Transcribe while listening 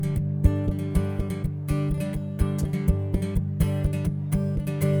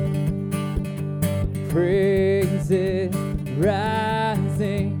praises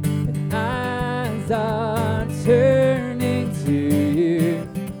rising, and eyes are turning to you.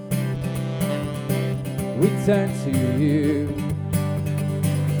 We turn to you.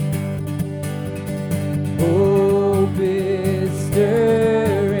 Hope is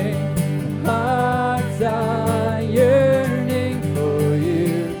stirring, hearts are yearning for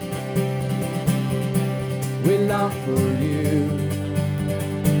you. We long for you.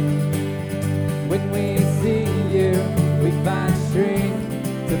 When we see you, we find strength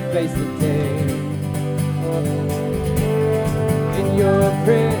to face the day. In your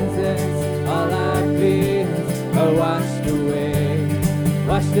presence, all our fears are washed away,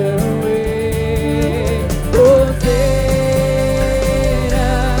 washed away. Hosanna,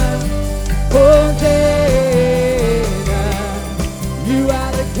 Hosanna, you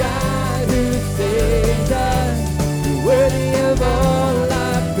are the God who saves us. You're worthy of all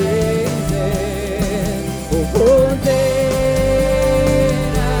our praises. Oh, Hosanna,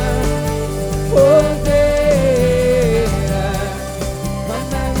 Hosanna, come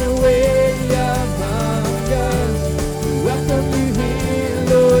have your way among us. We welcome you here,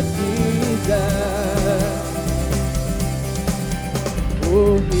 Lord Jesus.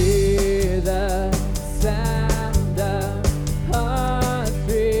 Oh, hear the sound of hearts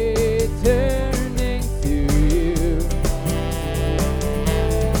returning to you.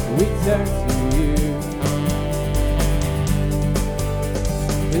 We turn to you.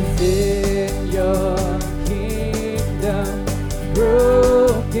 It's in your kingdom,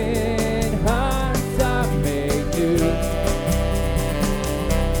 broken hearts are made new.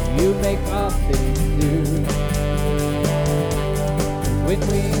 You make all things new. When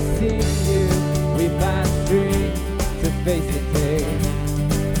we see you, we find strength to face the day.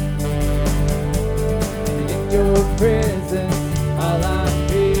 In your presence, all our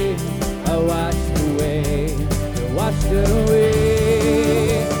fears are washed away. They're washed away.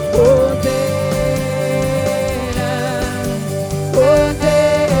 Hosanna,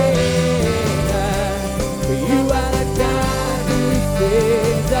 Hosanna, for you are the God who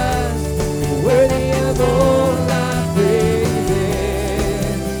saves us. You're worthy of all our praises.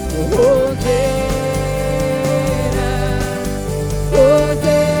 Hosanna,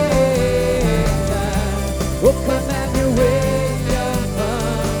 Hosanna, oh come have your way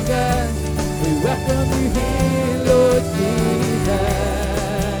among us. We welcome you here, Lord Jesus.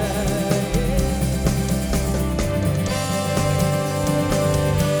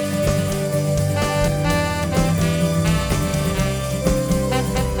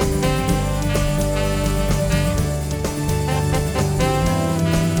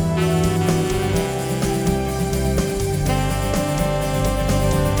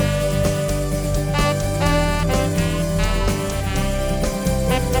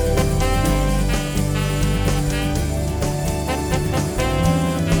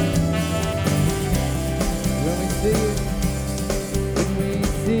 When we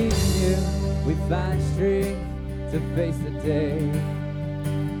see you, we find strength to face the day.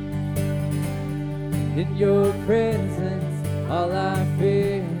 In your presence, all our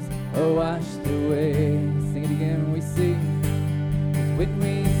fears are washed away. Sing it again when we see. When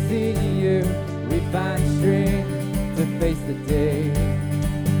we see you, we find strength to face the day.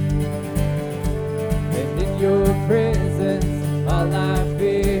 And in your presence, all our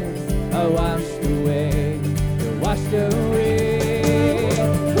fears are washed away. They're washed away.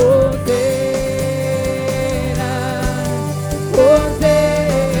 Hosanna,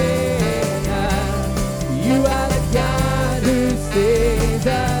 Hosanna, you are the God who saves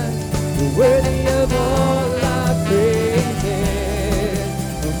us. You're worthy of all our praises.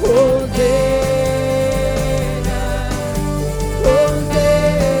 Hosanna,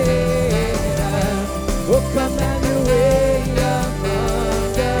 Hosanna, oh come have your way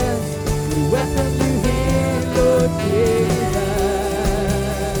among us. We welcome you here, Lord Jesus.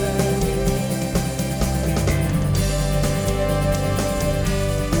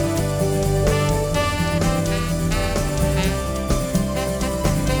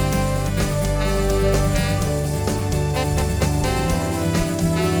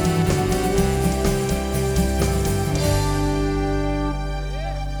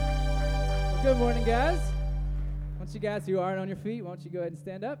 Good morning, guys. I want you guys who aren't on your feet, why don't you go ahead and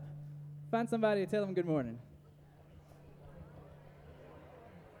stand up? Find somebody to tell them good morning.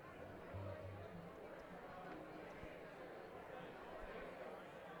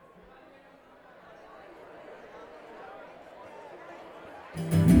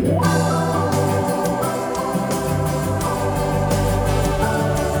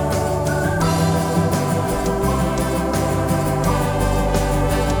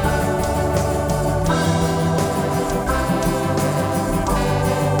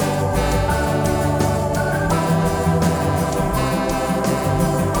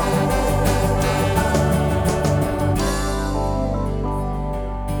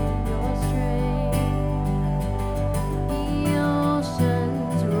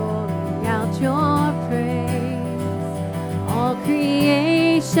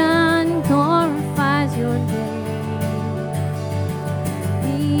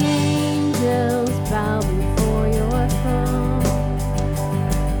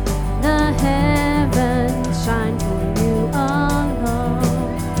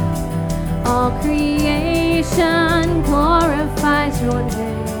 glorifies your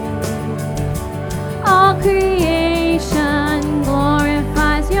name. All creation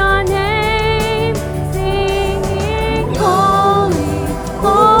glorifies your name, singing, holy,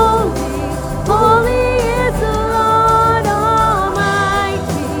 holy, holy is the Lord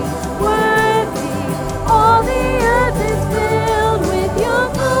Almighty, worthy, all the earth is filled with your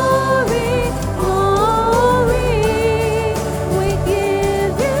glory, glory. We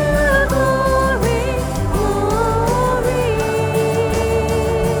give you glory, glory.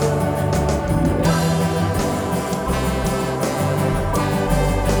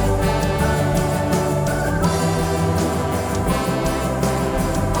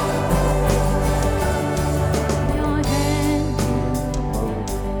 Your hand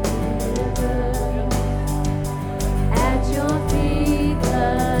at your feet, the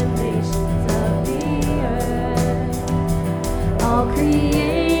nations of the earth. All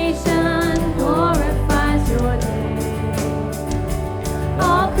creation glorifies your name.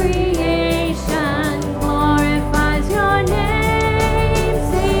 All creation glorifies your name,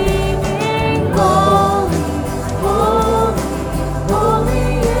 singing, holy, holy,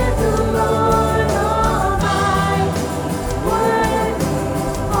 holy is the Lord Almighty, worthy,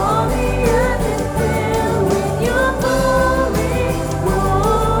 all the earth is filled with your glory,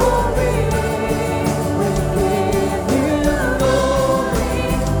 glory. We give you glory,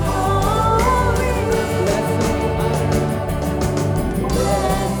 glory.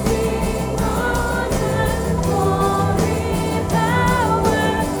 Blessing, honor, glory, power,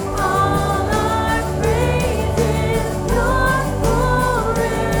 all our praises yours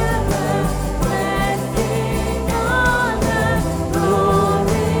forever. Blessing, honor,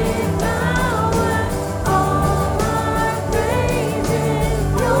 glory, power, all our praises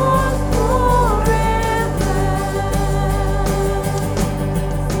yours forever.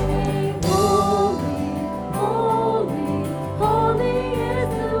 Singing, holy, holy, holy is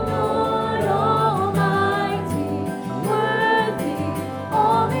the Lord Almighty, worthy,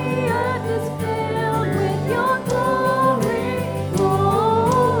 all the earth is filled with your glory,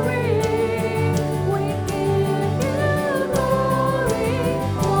 glory. We give you glory,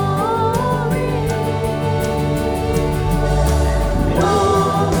 glory.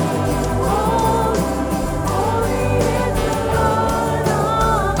 Holy, holy, holy is the Lord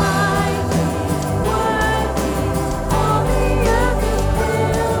Almighty, worthy, all the earth is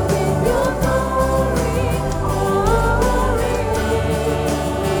filled with your glory, glory. We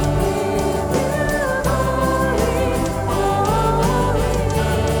give you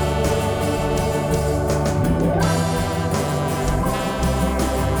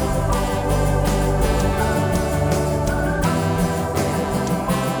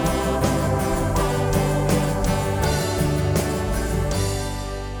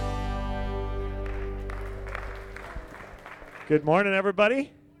Good morning,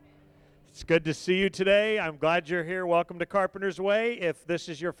 everybody. It's good to see you today. I'm glad you're here. Welcome to Carpenter's Way. If this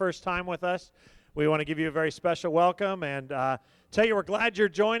is your first time with us, we want to give you a very special welcome and tell you we're glad you're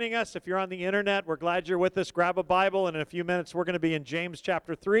joining us. If you're on the internet, we're glad you're with us. Grab a Bible, and in a few minutes, we're going to be in James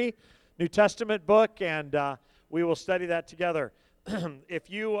chapter 3, New Testament book, and we will study that together. If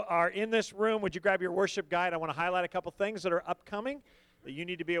you are in this room, would you grab your worship guide? I want to highlight a couple things that are upcoming that you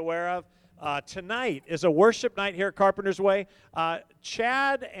need to be aware of. Tonight is a worship night here at Carpenter's Way.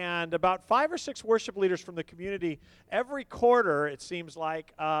 Chad and about 5 or 6 worship leaders from the community every quarter, it seems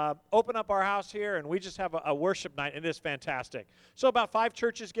like, open up our house here, and we just have a worship night, and it is fantastic. So about 5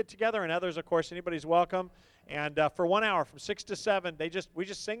 churches get together, and others, of course, anybody's welcome. And for 1 hour, from 6 to 7, we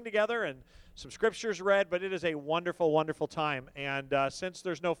just sing together and some scriptures read, but it is a wonderful, wonderful time. And since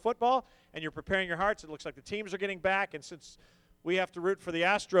there's no football and you're preparing your hearts, it looks like the teams are getting back, and since we have to root for the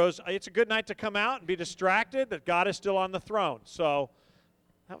Astros, it's a good night to come out and be distracted that God is still on the throne. So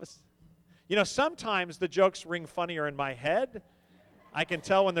that was, sometimes the jokes ring funnier in my head. I can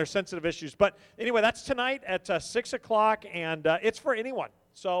tell when there's sensitive issues. But anyway, that's tonight at 6 o'clock, and it's for anyone.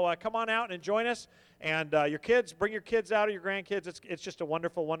 So come on out and join us. And your kids, bring your kids out or your grandkids. It's just a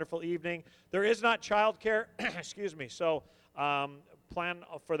wonderful, wonderful evening. There is not childcare, excuse me, so plan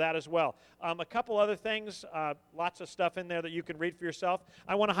for that as well. A couple other things, lots of stuff in there that you can read for yourself.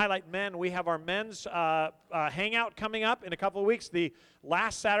 I want to highlight men. We have our men's hangout coming up in a couple of weeks, the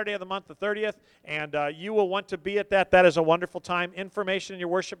last Saturday of the month, the 30th, and you will want to be at that. That is a wonderful time. Information in your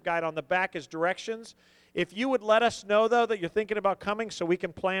worship guide on the back is directions. If you would let us know, though, that you're thinking about coming so we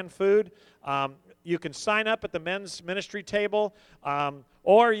can plan food, You can sign up at the men's ministry table,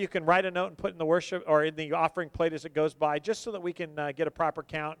 or you can write a note and put in the worship or in the offering plate as it goes by, just so that we can get a proper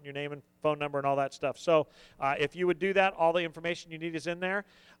count, and your name and phone number and all that stuff. So if you would do that, all the information you need is in there.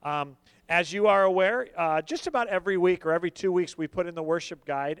 As you are aware, just about every week or every 2 weeks, we put in the worship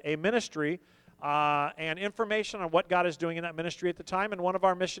guide a ministry and information on what God is doing in that ministry at the time. And one of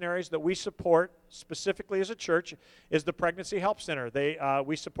our missionaries that we support specifically as a church is the Pregnancy Help Center.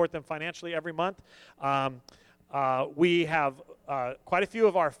 We support them financially every month. We have quite a few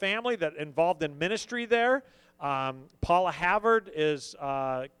of our family that involved in ministry there. Paula Havard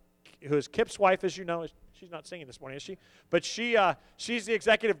who is Kip's wife, as you know. She's not singing this morning, is she? But she's the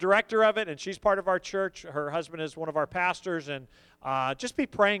executive director of it, and she's part of our church. Her husband is one of our pastors, and just be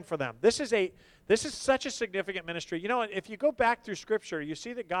praying for them. This is such a significant ministry. You know, if you go back through Scripture, you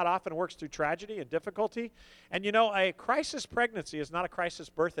see that God often works through tragedy and difficulty. And you know, a crisis pregnancy is not a crisis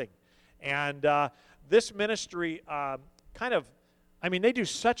birthing. And this ministry they do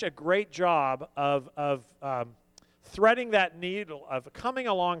such a great job of threading that needle of coming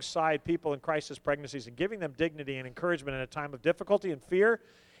alongside people in crisis pregnancies and giving them dignity and encouragement in a time of difficulty and fear,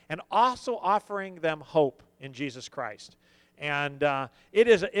 and also offering them hope in Jesus Christ. And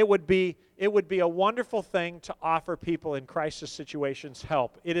it would be a wonderful thing to offer people in crisis situations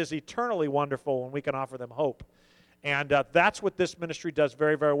help. It is eternally wonderful when we can offer them hope. And that's what this ministry does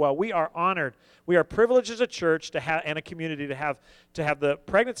very, very well. We are honored. We are privileged as a church and a community to have the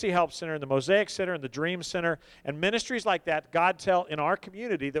Pregnancy Help Center and the Mosaic Center and the Dream Center and ministries like that. God tell in our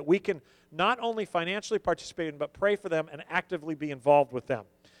community that we can not only financially participate in, but pray for them and actively be involved with them.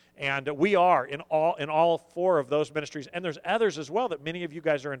 And we are in all four of those ministries. And there's others as well that many of you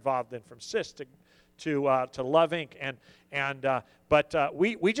guys are involved in, from SIS to Love Inc. But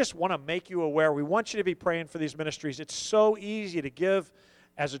we just want to make you aware. We want you to be praying for these ministries. It's so easy to give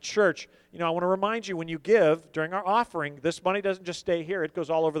as a church. You know, I want to remind you, when you give during our offering, this money doesn't just stay here. It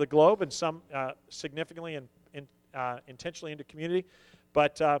goes all over the globe, and some significantly and intentionally into community.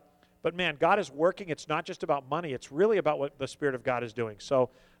 But man, God is working. It's not just about money. It's really about what the Spirit of God is doing.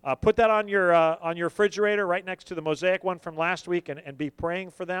 So put that on your refrigerator right next to the Mosaic one from last week, and be praying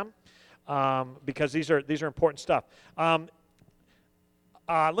for them. Because these are important stuff. I'm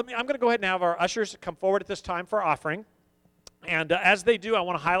going to go ahead and have our ushers come forward at this time for our offering. And as they do, I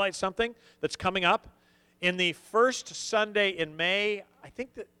want to highlight something that's coming up in the first Sunday in May. I'm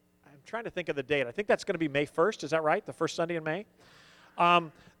trying to think of the date. I think that's going to be May 1st. Is that right? The first Sunday in May?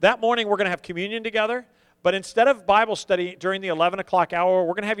 That morning we're going to have communion together. But instead of Bible study during the 11 o'clock hour,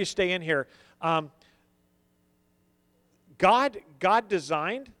 we're going to have you stay in here. God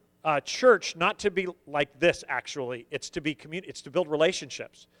designed church not to be like this, actually. It's to be it's to build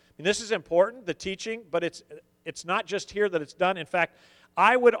relationships. I mean, this is important, the teaching, but it's not just here that it's done. In fact,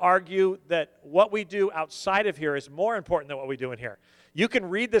 I would argue that what we do outside of here is more important than what we do in here. You can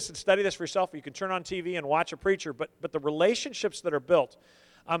read this and study this for yourself, or you can turn on TV and watch a preacher, but the relationships that are built.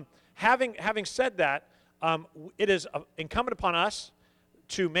 Having said that, it is incumbent upon us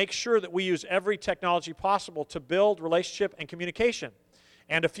to make sure that we use every technology possible to build relationship and communication.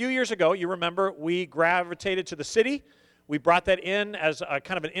 And a few years ago, you remember, we gravitated to the city. We brought that in as a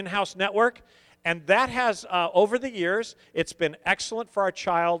kind of an in-house network. And that has, over the years, it's been excellent for our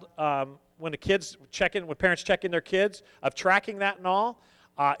child when parents check in their kids, of tracking that and all.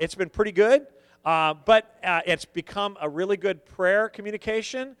 It's been pretty good. But it's become a really good prayer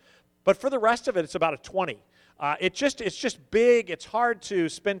communication. But for the rest of it, it's about a 20. It's just big. It's hard to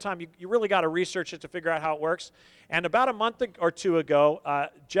spend time. You really got to research it to figure out how it works. And about a month or two ago,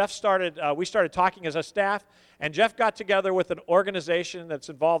 we started talking as a staff, and Jeff got together with an organization that's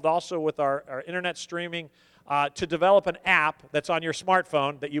involved also with our internet streaming to develop an app that's on your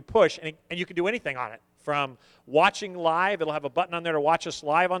smartphone that you push, and you can do anything on it. From watching live, it'll have a button on there to watch us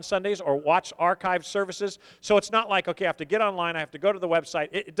live on Sundays, or watch archived services. So it's not like, okay, I have to get online, I have to go to the website.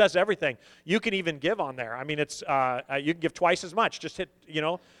 It does everything. You can even give on there. I mean, it's you can give twice as much. Just hit,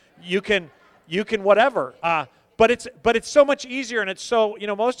 you can whatever. But it's so much easier, and it's so,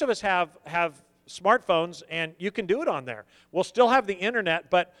 most of us have smartphones, and you can do it on there. We'll still have the internet,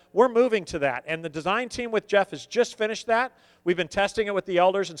 but we're moving to that. And the design team with Jeff has just finished that. We've been testing it with the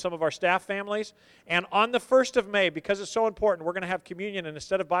elders and some of our staff families. And on the 1st of May, because it's so important, we're going to have communion. And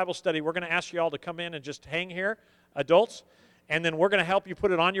instead of Bible study, we're going to ask you all to come in and just hang here, adults. And then we're going to help you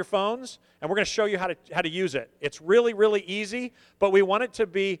put it on your phones, and we're going to show you how to use it. It's really, really easy, but we want it to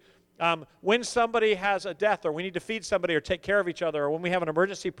be when somebody has a death, or we need to feed somebody or take care of each other, or when we have an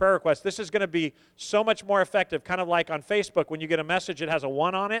emergency prayer request. This is going to be so much more effective, kind of like on Facebook when you get a message, it has a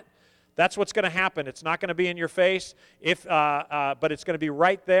 1 on it. That's what's going to happen. It's not going to be in your face, but it's going to be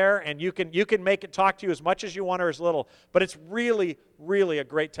right there, and you can make it talk to you as much as you want or as little. But it's really, really a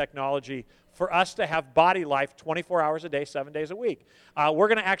great technology for us to have body life 24 hours a day, 7 days a week. We're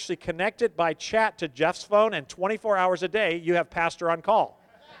going to actually connect it by chat to Jeff's phone, and 24 hours a day, you have Pastor on call.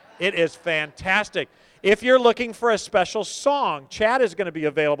 It is fantastic. If you're looking for a special song, chat is going to be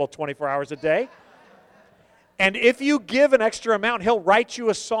available 24 hours a day. And if you give an extra amount, he'll write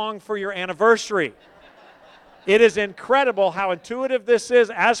you a song for your anniversary. It is incredible how intuitive this is.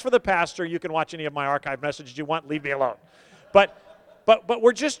 As for the pastor, you can watch any of my archive messages you want. Leave me alone. But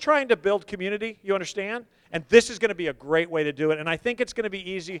we're just trying to build community, you understand? And this is going to be a great way to do it. And I think it's going to be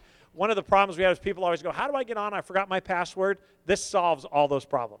easy. One of the problems we have is people always go, how do I get on? I forgot my password. This solves all those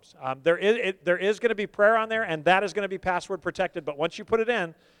problems. There is going to be prayer on there, and that is going to be password protected. But once you put it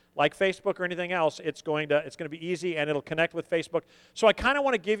in, like Facebook or anything else, it's going to be easy, and it'll connect with Facebook. So I kind of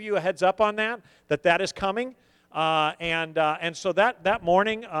want to give you a heads up on that is coming. And so that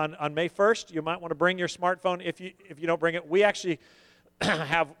morning on May 1st, you might want to bring your smartphone. If you don't bring it, we actually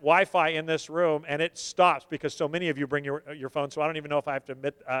have Wi-Fi in this room, and it stops because so many of you bring your phone. So I don't even know if I have to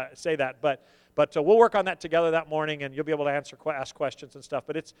say that, but we'll work on that together that morning, and you'll be able to ask questions and stuff.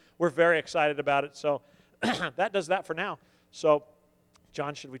 But we're very excited about it. So that does that for now. So,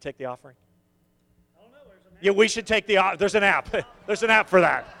 John, should we take the offering? Oh no, there's an app. Yeah, we should take there's an app. There's an app for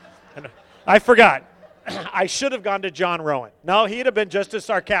that. I forgot. I should have gone to John Rowan. No, he'd have been just as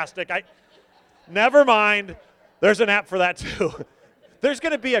sarcastic. Never mind. There's an app for that too. There's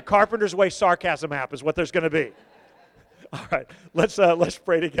going to be a Carpenter's Way sarcasm app is what there's going to be. All right, let's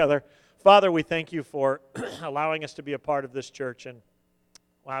pray together. Father, we thank you for allowing us to be a part of this church, and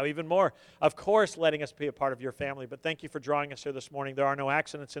wow, even more, of course, letting us be a part of your family. But thank you for drawing us here this morning. There are no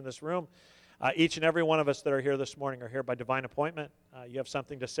accidents in this room. Each and every one of us that are here this morning are here by divine appointment. You have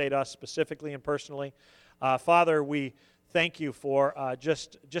something to say to us specifically and personally. Father, we thank you for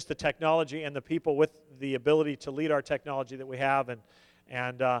just the technology and the people with the ability to lead our technology that we have.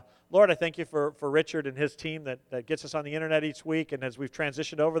 And Lord, I thank you for Richard and his team that gets us on the internet each week. And as we've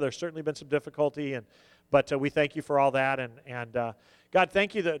transitioned over, there's certainly been some difficulty, but we thank you for all that. And God,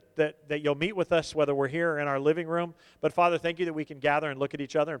 thank you that you'll meet with us whether we're here in our living room. But Father, thank you that we can gather and look at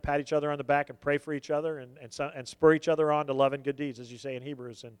each other and pat each other on the back and pray for each other and spur each other on to love and good deeds, as you say in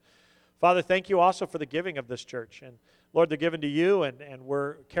Hebrews. And Father, thank you also for the giving of this church. And Lord, they're given to you, and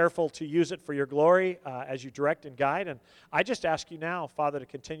we're careful to use it for your glory as you direct and guide. And I just ask you now, Father, to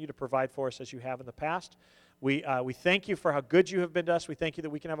continue to provide for us as you have in the past. We thank you for how good you have been to us. We thank you that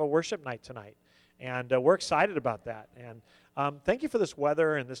we can have a worship night tonight. And we're excited about that. And thank you for this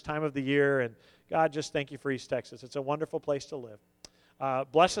weather and this time of the year. And God, just thank you for East Texas. It's a wonderful place to live.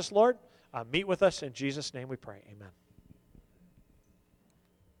 Bless us, Lord. Meet with us. In Jesus' name we pray. Amen.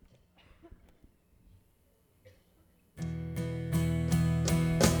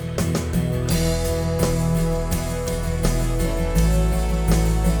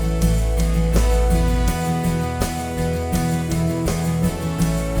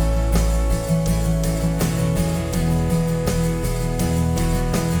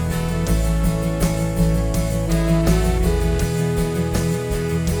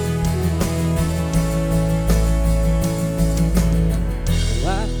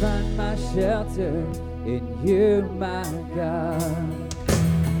 Shelter in you, my God,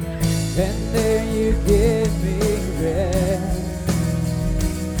 and there you give me rest.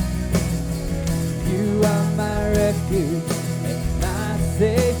 You are my refuge and my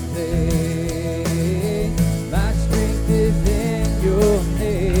safe place. My strength is in your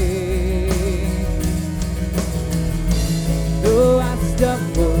name. Though I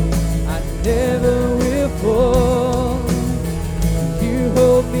stumble, I never will fall. You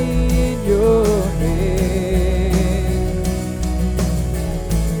hold me your hand,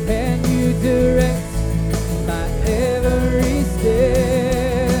 and you direct my every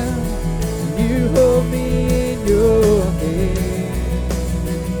step. You hold me in your hand.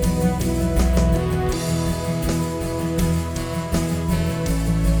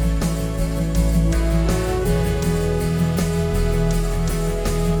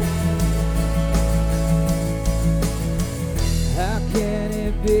 How can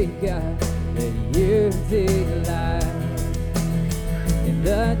it be, God, that you delight in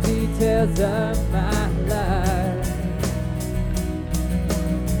the details of my life,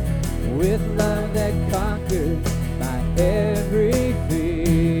 with love that conquers my every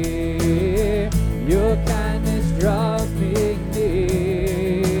fear? Your kindness draws me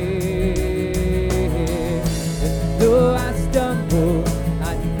near, and though I stumble,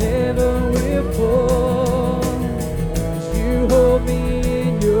 I never will fall. You hold me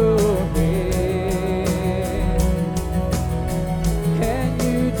in your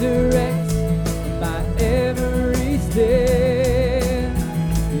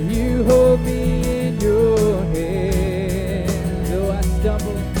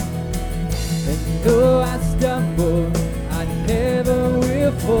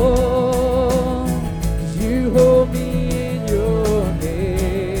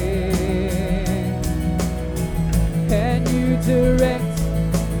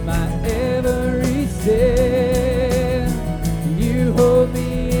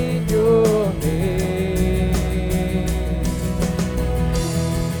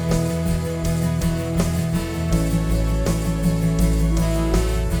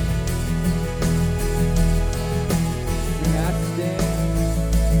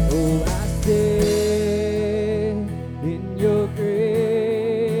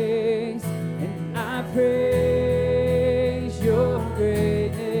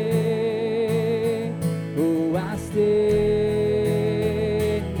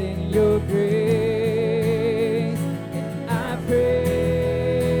your grace, and I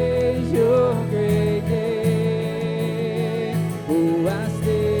praise your great name. Oh, I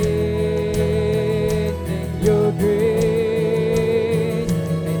stand in your grace,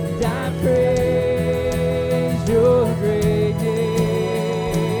 and I praise your great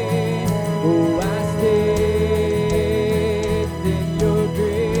name. Oh, I stand in your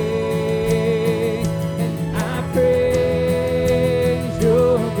grace, and I praise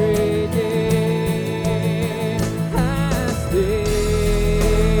your great name. I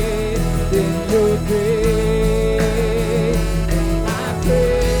stand in your grace, and I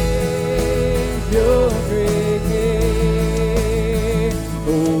praise your great name.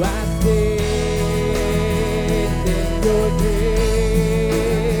 Oh, I stand in your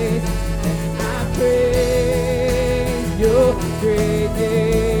grace, and I praise your great name.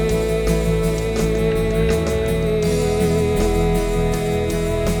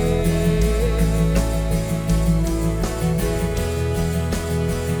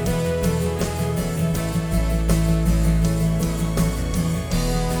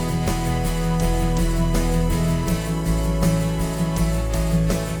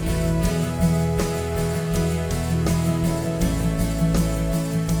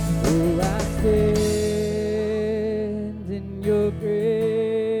 Oh, I stand in your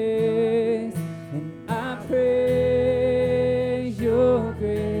grace, and I praise your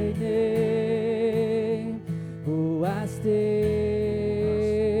great name. Oh, I stand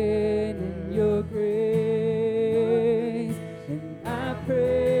in your grace, and I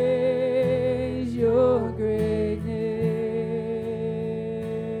praise your great name.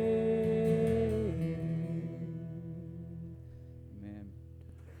 Amen.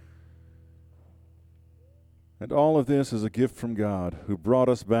 And all of this is a gift from God, who brought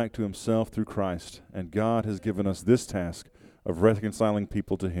us back to himself through Christ, and God has given us this task of reconciling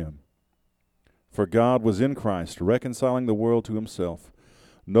people to him. For God was in Christ, reconciling the world to himself,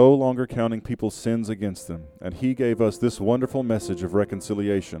 no longer counting people's sins against them, and he gave us this wonderful message of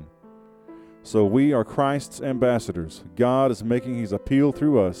reconciliation. So we are Christ's ambassadors. God is making his appeal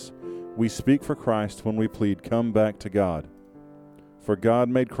through us. We speak for Christ when we plead, "Come back to God." For God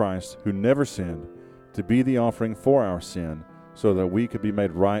made Christ, who never sinned, to be the offering for our sin, so that we could be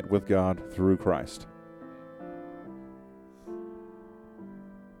made right with God through Christ.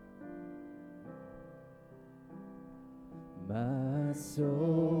 My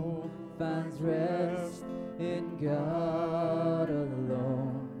soul finds rest in God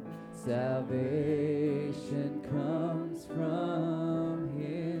alone. Salvation comes from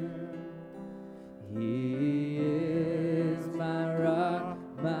him. He is my rock,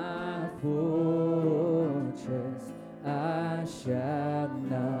 my fortress. I shall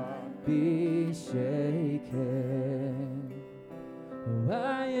not be shaken. Oh,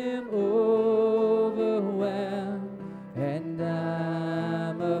 I am overwhelmed and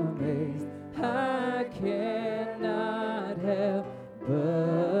I'm amazed. I cannot help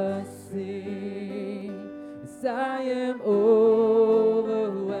but sing. Yes, I am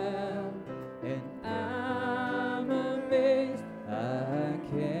overwhelmed and I'm amazed. I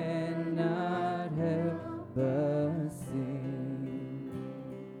cannot help but sing.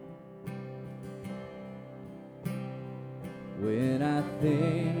 When I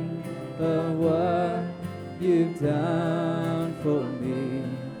think of what you've done for me,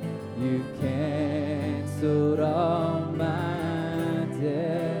 you've canceled all my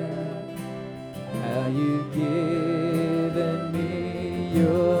debt. How you've given me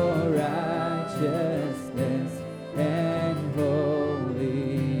your righteousness and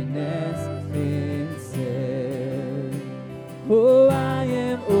holiness instead. Oh, I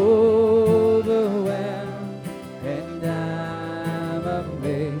am overwhelmed and I'm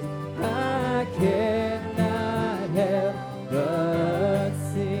amazed. I cannot help but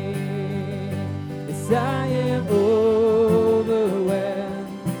sing. Yes, I am overwhelmed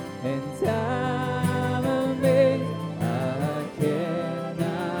and I'm amazed. I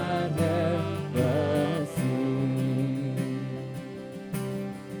cannot help but sing.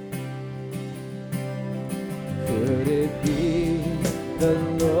 Could it be the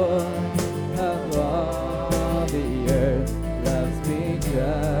Lord of all the earth loves me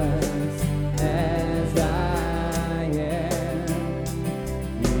just as I am,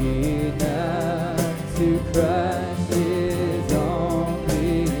 enough to crush his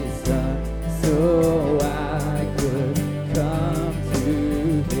only son, so I could come to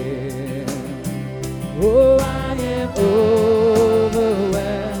him. Oh, I am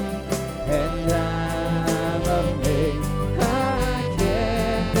overwhelmed and I'm amazed. I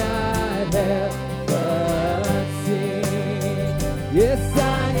cannot help but sing. Yes,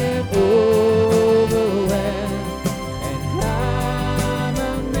 I am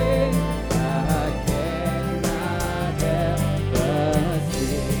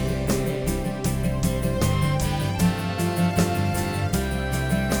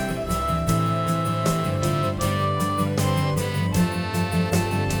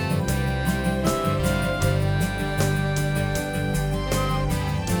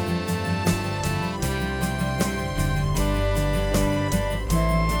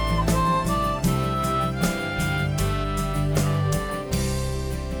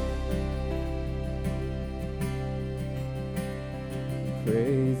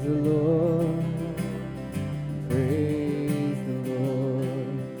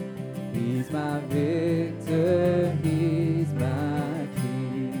victor, he's my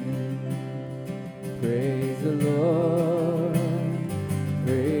king. Praise the Lord,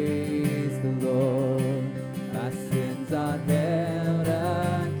 praise the Lord. My sins are held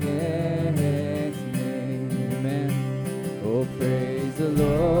against me. Amen. Oh, praise the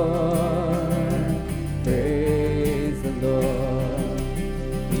Lord, praise the Lord.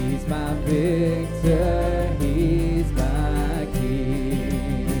 He's my victor, he's my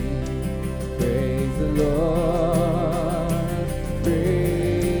king. Praise the Lord,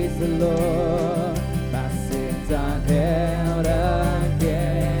 praise the Lord. My sins are held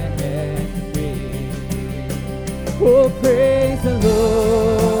against me. Oh, praise the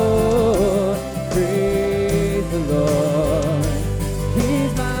Lord, praise the Lord.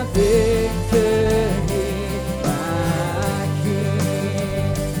 He's my victor, he's my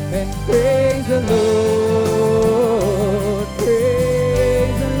king. And praise the Lord,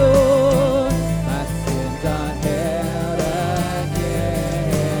 praise the Lord. My sins are held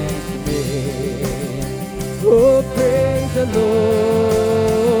against me. Oh, praise the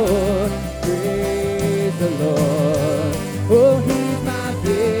Lord, praise the Lord. Oh, he's my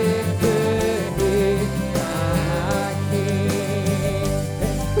victor, he's my king.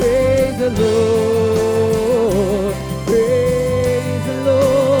 And praise the Lord, praise the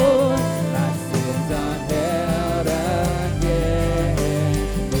Lord. My sins are held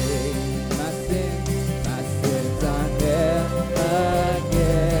against me. My sins are held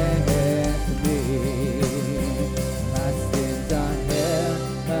against me. My sins are held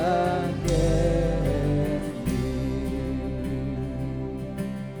against me.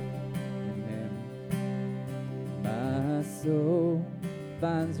 Amen. My soul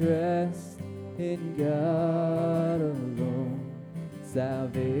finds rest in God alone.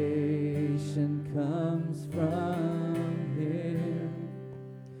 Salvation comes from Him.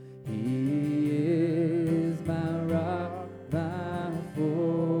 He is my rock, my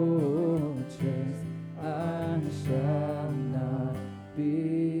fortress. I shall not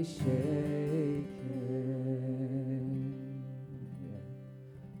be shaken. Yeah.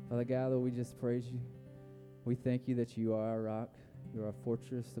 Father God, Lord, we just praise you. We thank you that you are our rock. You're our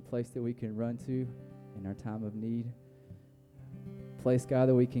fortress, the place that we can run to in our time of need. A place, God,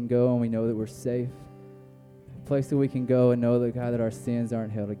 that we can go and we know that we're safe. A place that we can go and know that, God, that our sins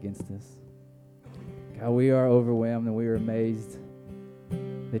aren't held against us. God, we are overwhelmed and we are amazed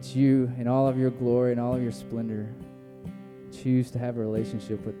that you, in all of your glory and all of your splendor, choose to have a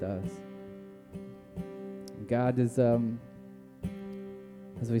relationship with us. And God, as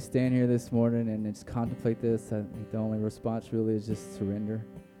we stand here this morning and just contemplate this, I think the only response really is just surrender.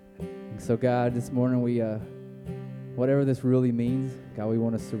 And so, God, this morning whatever this really means, God, we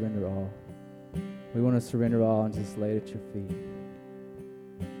want to surrender all. We want to surrender all and just lay it at your feet.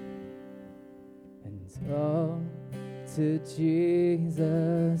 And all to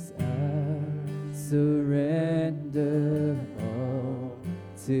Jesus I surrender all.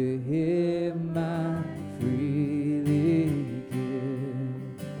 To Him I freely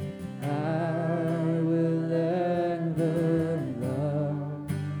give. I will ever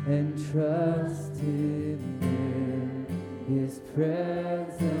love and trust Him in His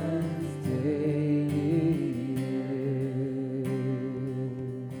presence daily.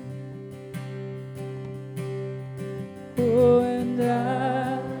 Oh, and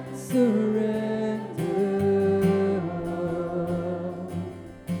I surrender all.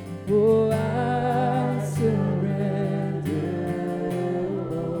 Oh, I surrender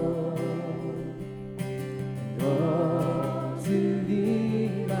all. And all to Thee,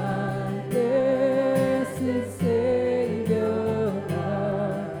 my blessed Savior, I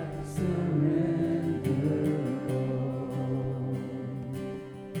surrender all.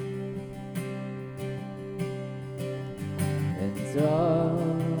 And all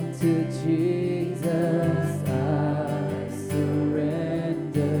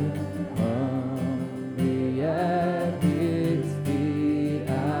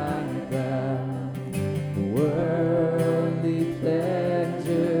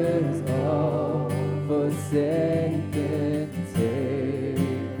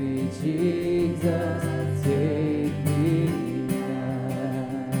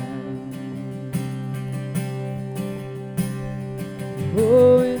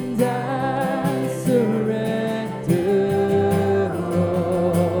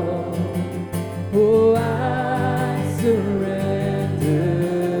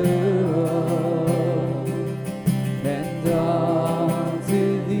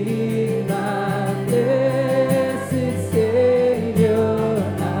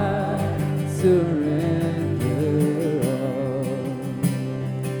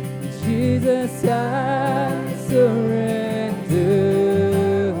Jesus, I surrender.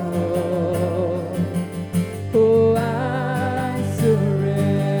 Oh, I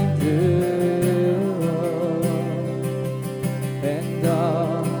surrender. And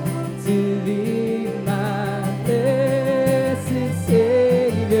all to thee, my blessed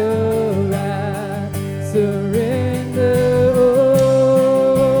Savior, I surrender.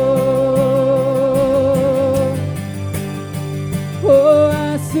 Oh,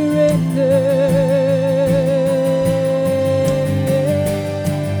 I surrender.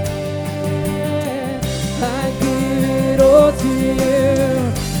 I give it all to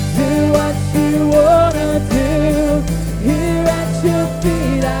you. Do what you wanna do. Here at your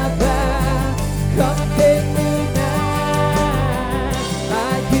feet I bow. Come take me now.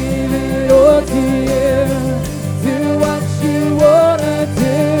 I give it all to you. Do what you wanna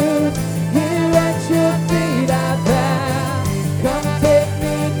do. Here at your feet I bow. Come take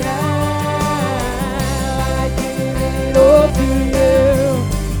me now. I give it all to you.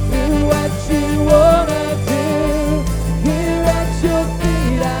 Do what you wanna do. Here at your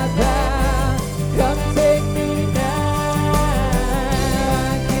feet I bow. Come take me now. I give it all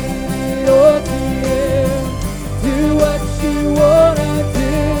to you. Do what you wanna do. Here at your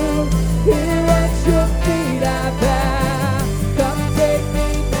feet I bow. Come take me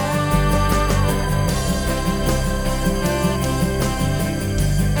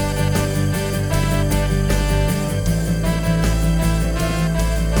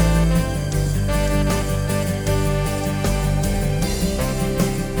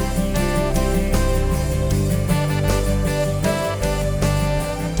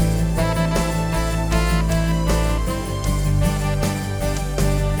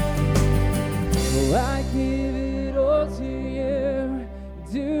Oh, I give it all to you.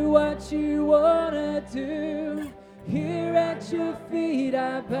 Do what you wanna do. Here at your feet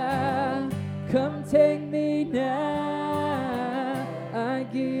I bow. Come take me now. I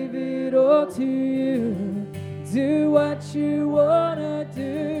give it all to you. Do what you wanna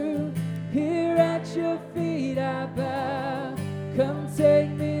do. Here at your feet I bow. Come take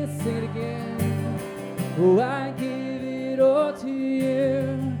me. Sing it again. Oh, I give it all to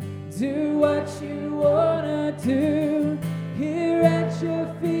you. Do what you wanna do. Here at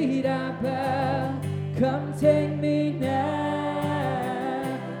your feet I bow. Come take me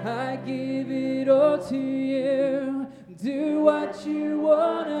now. I give it all to you. Do what you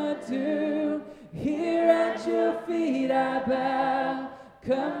wanna do. Here at your feet I bow.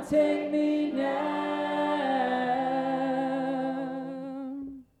 Come take me now.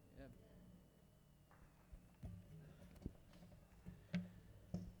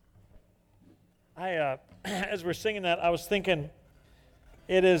 As we're singing that, I was thinking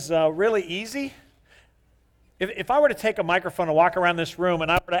it is really easy. If I were to take a microphone and walk around this room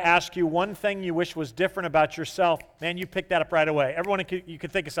and I were to ask you one thing you wish was different about yourself, man, you pick that up right away. Everyone, you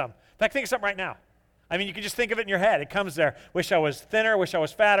could think of something. In fact, think of something right now. I mean, you can just think of it in your head. It comes there. Wish I was thinner, wish I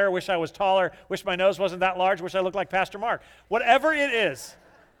was fatter, wish I was taller, wish my nose wasn't that large, wish I looked like Pastor Mark. Whatever it is,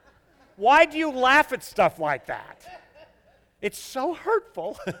 why do you laugh at stuff like that? It's so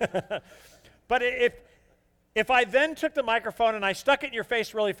hurtful. But if I then took the microphone and I stuck it in your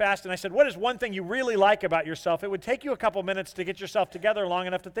face really fast and I said, what is one thing you really like about yourself? It would take you a couple minutes to get yourself together long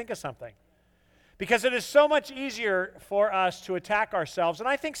enough to think of something. Because it is so much easier for us to attack ourselves, and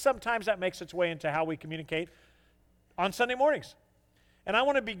I think sometimes that makes its way into how we communicate on Sunday mornings. And I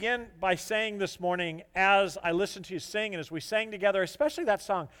want to begin by saying this morning, as I listened to you sing and as we sang together, especially that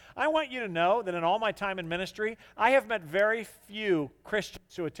song, I want you to know that in all my time in ministry, I have met very few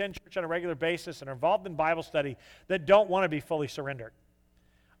Christians who attend church on a regular basis and are involved in Bible study that don't want to be fully surrendered.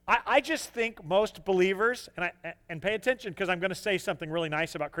 I just think most believers, and pay attention because I'm going to say something really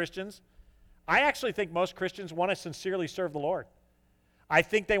nice about Christians, I actually think most Christians want to sincerely serve the Lord. I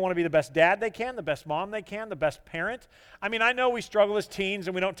think they want to be the best dad they can, the best mom they can, the best parent. I mean, I know we struggle as teens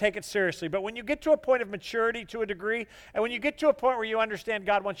and we don't take it seriously, but when you get to a point of maturity to a degree, and when you get to a point where you understand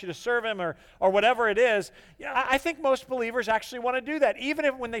God wants you to serve Him or whatever it is, I think most believers actually want to do that, even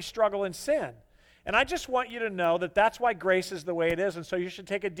when they struggle in sin. And I just want you to know that that's why grace is the way it is, and so you should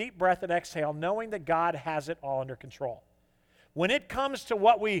take a deep breath and exhale, knowing that God has it all under control. When it comes to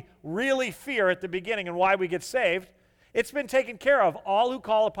what we really fear at the beginning and why we get saved, it's been taken care of. All who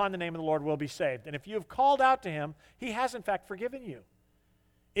call upon the name of the Lord will be saved. And if you have called out to Him, He has in fact forgiven you.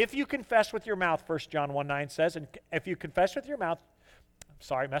 If you confess with your mouth, 1 John 1:9 says, and if you confess with your mouth,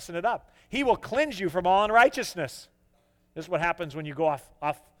 messing it up, He will cleanse you from all unrighteousness. This is what happens when you go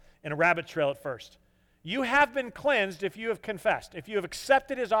off in a rabbit trail at first. You have been cleansed if you have confessed. If you have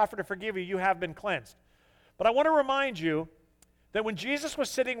accepted His offer to forgive you, you have been cleansed. But I want to remind you that when Jesus was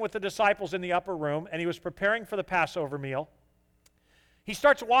sitting with the disciples in the upper room and he was preparing for the Passover meal, he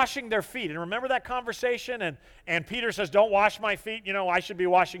starts washing their feet. And remember that conversation? And Peter says, don't wash my feet. You know, I should be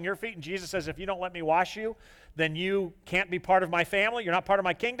washing your feet. And Jesus says, if you don't let me wash you, then you can't be part of my family. You're not part of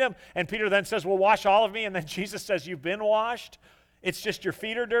my kingdom. And Peter then says, well, wash all of me. And then Jesus says, you've been washed. It's just your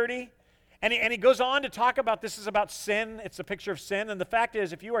feet are dirty. And he goes on to talk about this is about sin. It's a picture of sin. And the fact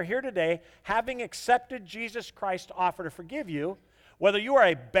is, if you are here today, having accepted Jesus Christ's offer to forgive you, whether you are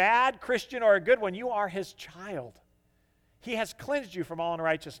a bad Christian or a good one, you are his child. He has cleansed you from all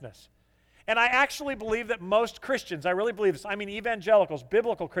unrighteousness. And I actually believe that most Christians, I really believe this, I mean evangelicals,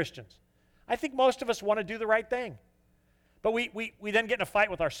 biblical Christians, I think most of us want to do the right thing. But we then get in a fight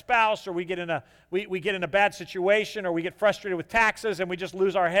with our spouse, or we get in a bad situation, or we get frustrated with taxes and we just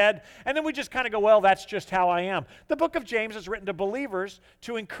lose our head. And then we just kind of go, well, that's just how I am. The book of James is written to believers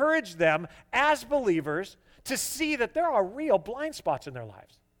to encourage them as believers to see that there are real blind spots in their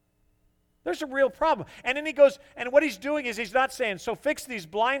lives. There's a real problem. And then he goes, and what he's doing is he's not saying, so fix these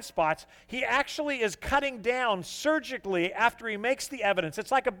blind spots. He actually is cutting down surgically after he makes the evidence.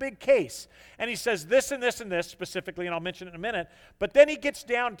 It's like a big case. And he says this and this and this specifically, and I'll mention it in a minute. But then he gets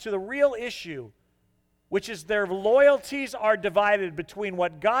down to the real issue, which is their loyalties are divided between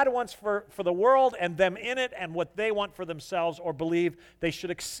what God wants for the world and them in it and what they want for themselves or believe they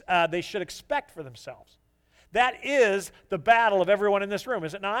should expect for themselves. That is the battle of everyone in this room,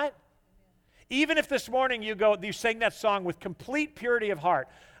 is it not? Even if this morning you sing that song with complete purity of heart,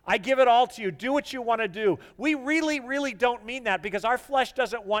 I give it all to you, do what you want to do. We really, really don't mean that because our flesh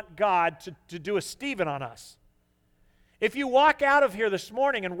doesn't want God to do a Stephen on us. If you walk out of here this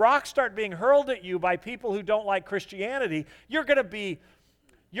morning and rocks start being hurled at you by people who don't like Christianity, you're going to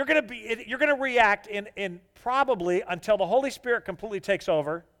react in probably until the Holy Spirit completely takes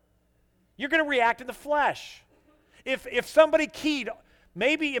over. You're going to react in the flesh. If somebody keyed,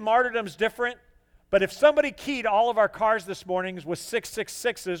 maybe martyrdom's different, but if somebody keyed all of our cars this morning with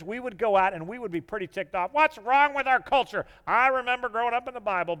 666s, we would go out and we would be pretty ticked off. What's wrong with our culture? I remember growing up in the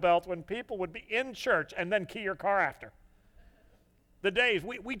Bible Belt when people would be in church and then key your car after. The days,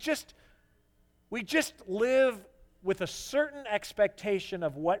 we just live with a certain expectation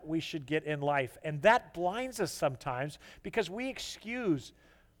of what we should get in life, and that blinds us sometimes because we excuse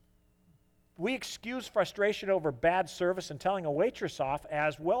frustration over bad service and telling a waitress off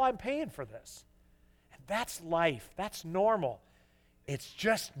as, well, I'm paying for this. And that's life. That's normal. It's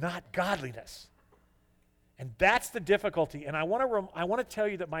just not godliness. And that's the difficulty. And I want to tell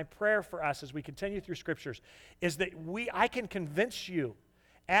you that my prayer for us as we continue through Scriptures is that I can convince you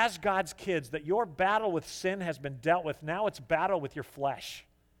as God's kids that your battle with sin has been dealt with. Now it's battle with your flesh.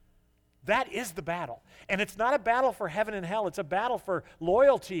 That is the battle. And it's not a battle for heaven and hell. It's a battle for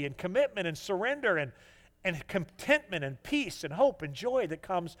loyalty and commitment and surrender and contentment and peace and hope and joy that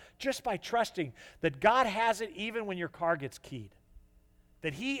comes just by trusting that God has it even when your car gets keyed.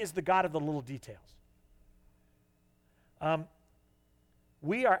 That He is the God of the little details.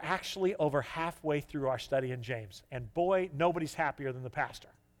 We are actually over halfway through our study in James. And boy, nobody's happier than the pastor.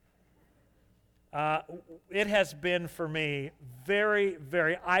 It has been for me very,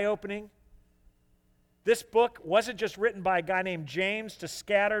 very eye-opening. This book wasn't just written by a guy named James to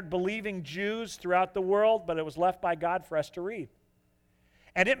scattered believing Jews throughout the world, but it was left by God for us to read.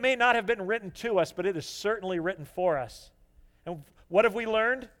 And it may not have been written to us, but it is certainly written for us. And what have we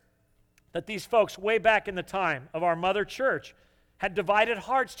learned? That these folks way back in the time of our mother church had divided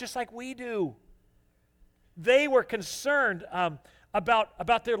hearts just like we do. They were concerned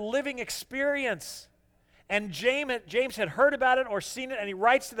about their living experience. And James had heard about it or seen it, and he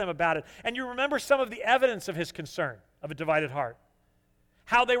writes to them about it. And you remember some of the evidence of his concern of a divided heart.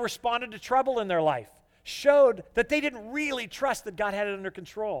 How they responded to trouble in their life showed that they didn't really trust that God had it under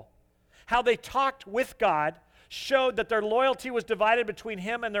control. How they talked with God showed that their loyalty was divided between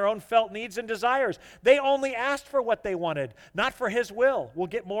Him and their own felt needs and desires. They only asked for what they wanted, not for His will. We'll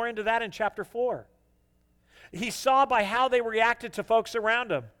get more into that in chapter 4. He saw by how they reacted to folks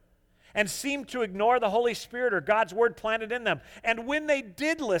around them and seemed to ignore the Holy Spirit or God's word planted in them. And when they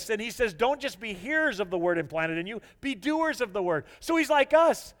did listen, he says, don't just be hearers of the word implanted in you, be doers of the word. So he's like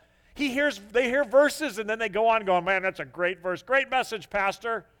us. They hear verses and then they go on going, man, that's a great verse. Great message,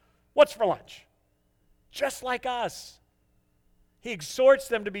 Pastor. What's for lunch? Just like us. He exhorts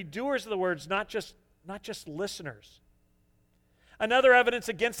them to be doers of the words, not just listeners. Another evidence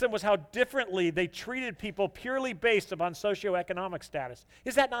against them was how differently they treated people purely based upon socioeconomic status.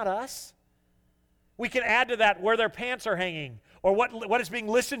 Is that not us? We can add to that where their pants are hanging or what is being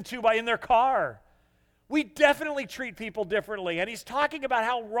listened to in their car. We definitely treat people differently, and he's talking about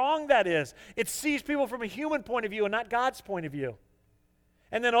how wrong that is. It sees people from a human point of view and not God's point of view.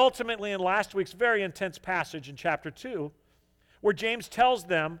 And then ultimately in last week's very intense passage in chapter 2, where James tells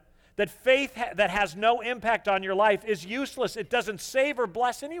them that faith that has no impact on your life is useless. It doesn't save or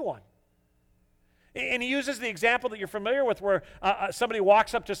bless anyone. And he uses the example that you're familiar with where somebody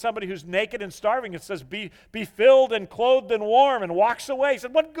walks up to somebody who's naked and starving and says, be filled and clothed and warm, and walks away. He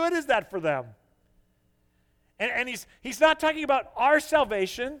said, what good is that for them? And he's not talking about our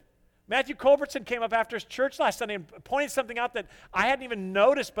salvation. Matthew Culbertson came up after his church last Sunday and pointed something out that I hadn't even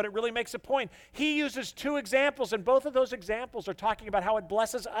noticed, but it really makes a point. He uses two examples, and both of those examples are talking about how it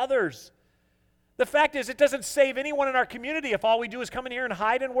blesses others. The fact is, it doesn't save anyone in our community if all we do is come in here and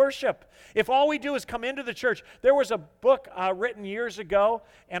hide and worship. If all we do is come into the church. There was a book written years ago,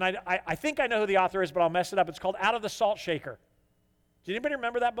 and I think I know who the author is, but I'll mess it up. It's called Out of the Salt Shaker. Does anybody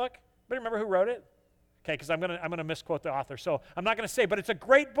remember that book? Anybody remember who wrote it? Okay, because I'm gonna misquote the author, so I'm not going to say, but it's a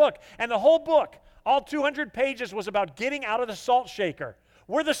great book. And the whole book, all 200 pages, was about getting out of the salt shaker.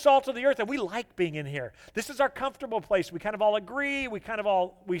 We're the salt of the earth, and we like being in here. This is our comfortable place. We kind of all agree.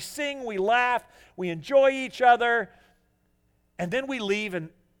 We sing, we laugh, we enjoy each other, and then we leave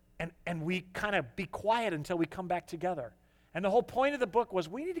and we kind of be quiet until we come back together. And the whole point of the book was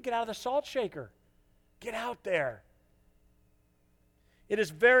we need to get out of the salt shaker. Get out there. It is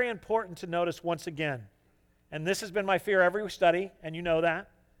very important to notice once again, and this has been my fear every study, and you know that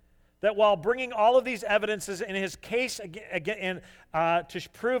while bringing all of these evidences in his case again, to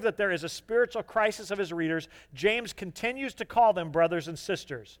prove that there is a spiritual crisis of his readers, James continues to call them brothers and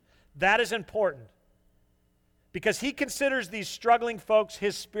sisters. That is important because he considers these struggling folks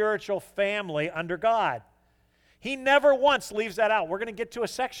his spiritual family under God. He never once leaves that out. We're going to get to a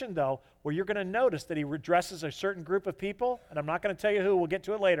section, though, where you're going to notice that he addresses a certain group of people, and I'm not going to tell you who. We'll get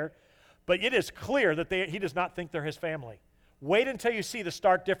to it later. But it is clear that he does not think they're his family. Wait until you see the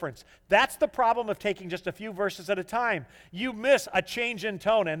stark difference. That's the problem of taking just a few verses at a time. You miss a change in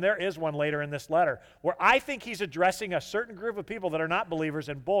tone, and there is one later in this letter, where I think he's addressing a certain group of people that are not believers,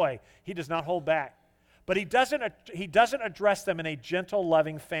 and boy, he does not hold back. But he doesn't address them in a gentle,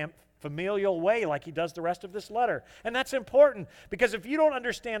 loving, familial way like he does the rest of this letter. And that's important because if you don't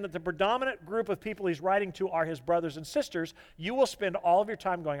understand that the predominant group of people he's writing to are his brothers and sisters, you will spend all of your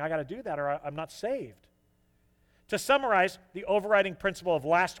time going, I got to do that or I'm not saved. To summarize the overriding principle of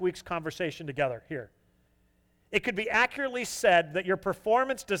last week's conversation together here, it could be accurately said that your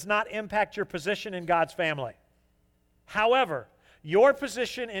performance does not impact your position in God's family. However, your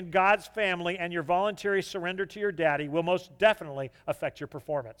position in God's family and your voluntary surrender to your daddy will most definitely affect your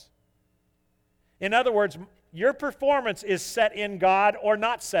performance. In other words, your performance is set in God or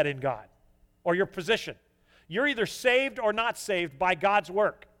not set in God, or your position. You're either saved or not saved by God's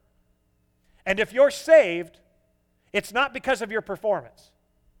work. And if you're saved, it's not because of your performance.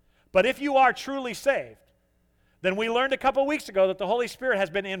 But if you are truly saved, then we learned a couple weeks ago that the Holy Spirit has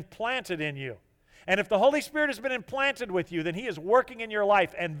been implanted in you. And if the Holy Spirit has been implanted with you, then he is working in your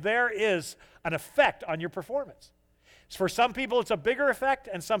life, and there is an effect on your performance. For some people, it's a bigger effect,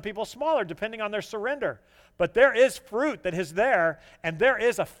 and some people smaller, depending on their surrender. But there is fruit that is there, and there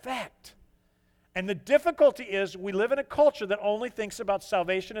is effect. And the difficulty is we live in a culture that only thinks about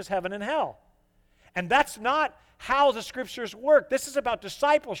salvation as heaven and hell. And that's not how the Scriptures work. This is about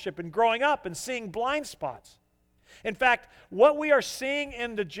discipleship and growing up and seeing blind spots. In fact, what we are seeing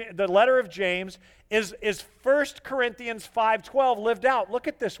in the letter of James is 1 Corinthians 5:12 lived out. Look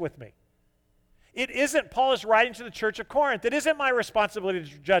at this with me. It isn't, Paul is writing to the church of Corinth, it isn't my responsibility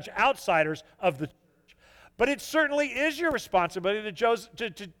to judge outsiders of the church, but it certainly is your responsibility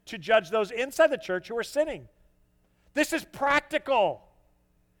to judge those inside the church who are sinning. This is practical.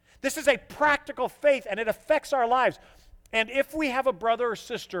 This is a practical faith, and it affects our lives. And if we have a brother or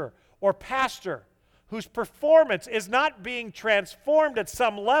sister or pastor whose performance is not being transformed at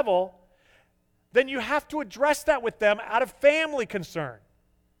some level, then you have to address that with them out of family concern.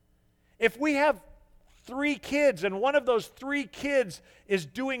 If we have 3 kids and one of those 3 kids is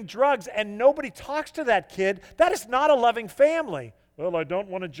doing drugs and nobody talks to that kid, that is not a loving family. Well, I don't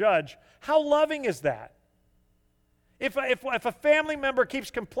want to judge. How loving is that? If a family member keeps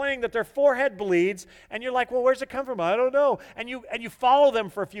complaining that their forehead bleeds and you're like, well, where's it come from? I don't know. And you follow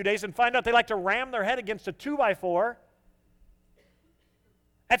them for a few days and find out they like to ram their head against a 2x4.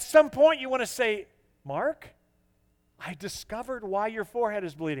 At some point you want to say, Mark, I discovered why your forehead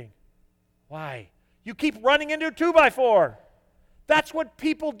is bleeding. Why? You keep running into a 2x4. That's what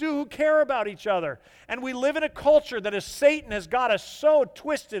people do who care about each other. And we live in a culture that as Satan has got us so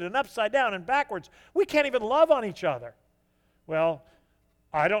twisted and upside down and backwards, we can't even love on each other. Well,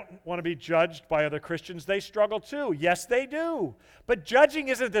 I don't want to be judged by other Christians. They struggle too. Yes, they do. But judging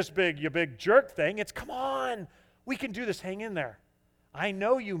isn't this big, you big jerk thing. It's, come on, we can do this. Hang in there. I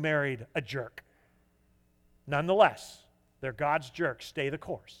know you married a jerk. Nonetheless, they're God's jerks. Stay the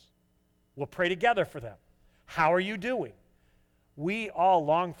course. We'll pray together for them. How are you doing? We all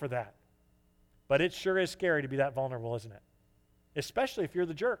long for that. But it sure is scary to be that vulnerable, isn't it? Especially if you're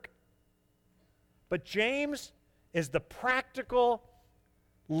the jerk. But James is the practical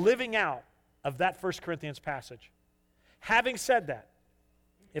living out of that 1 Corinthians passage. Having said that,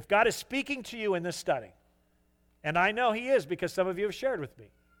 if God is speaking to you in this study, and I know He is because some of you have shared with me,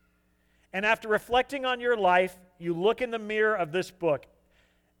 and after reflecting on your life, you look in the mirror of this book,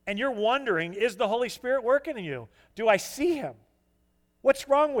 and you're wondering, is the Holy Spirit working in you? Do I see Him? What's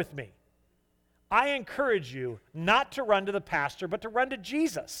wrong with me? I encourage you not to run to the pastor, but to run to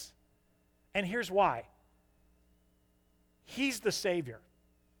Jesus. And here's why. He's the Savior.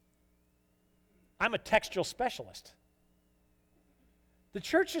 I'm a textual specialist. The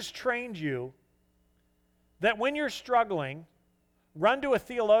church has trained you that when you're struggling, run to a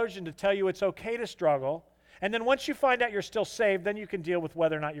theologian to tell you it's okay to struggle, and then once you find out you're still saved, then you can deal with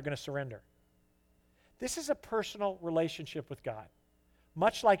whether or not you're going to surrender. This is a personal relationship with God,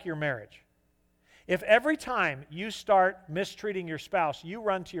 much like your marriage. If every time you start mistreating your spouse, you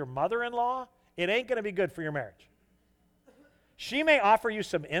run to your mother-in-law, it ain't going to be good for your marriage. She may offer you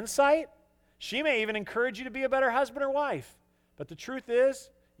some insight. She may even encourage you to be a better husband or wife. But the truth is,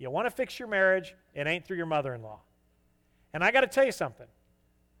 you want to fix your marriage, it ain't through your mother-in-law. And I got to tell you something.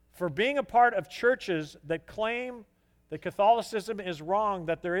 For being a part of churches that claim that Catholicism is wrong,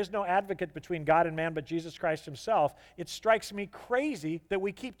 that there is no advocate between God and man but Jesus Christ Himself, it strikes me crazy that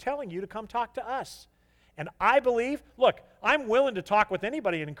we keep telling you to come talk to us. And I believe, look, I'm willing to talk with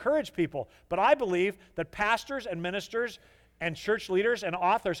anybody and encourage people, but I believe that pastors and ministers and church leaders and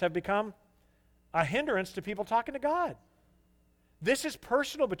authors have become a hindrance to people talking to God. This is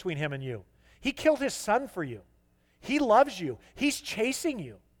personal between Him and you. He killed His Son for you. He loves you. He's chasing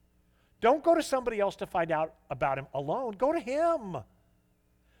you. Don't go to somebody else to find out about Him alone. Go to Him.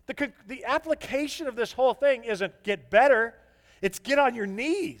 The application of this whole thing isn't get better. It's get on your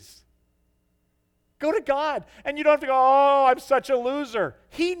knees. Go to God. And you don't have to go, oh, I'm such a loser.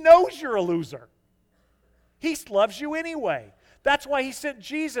 He knows you're a loser. He loves you anyway. That's why He sent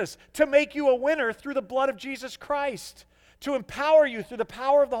Jesus, to make you a winner through the blood of Jesus Christ, to empower you through the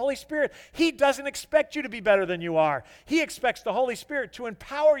power of the Holy Spirit. He doesn't expect you to be better than you are. He expects the Holy Spirit to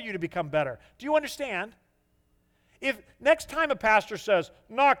empower you to become better. Do you understand? If next time a pastor says,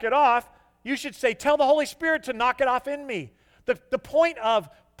 knock it off, you should say, tell the Holy Spirit to knock it off in me. The point of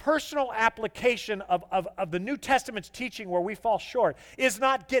personal application of the New Testament's teaching where we fall short is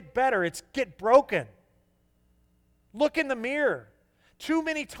not get better, it's get broken. Look in the mirror. Too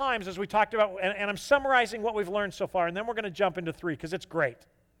many times, as we talked about, and I'm summarizing what we've learned so far, and then we're going to jump into 3 because it's great.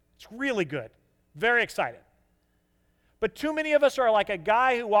 It's really good. Very excited. But too many of us are like a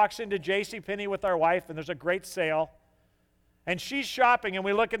guy who walks into JCPenney with our wife, and there's a great sale, and she's shopping, and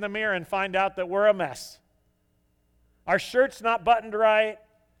we look in the mirror and find out that we're a mess. Our shirt's not buttoned right.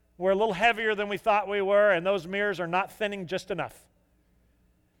 We're a little heavier than we thought we were, and those mirrors are not thinning just enough.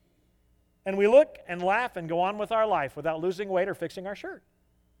 And we look and laugh and go on with our life without losing weight or fixing our shirt.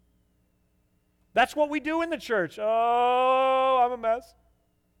 That's what we do in the church. Oh, I'm a mess.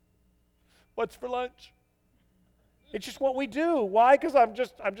 What's for lunch? It's just what we do. Why? Because I'm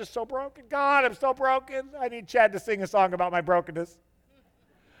just so broken. God, I'm so broken. I need Chad to sing a song about my brokenness.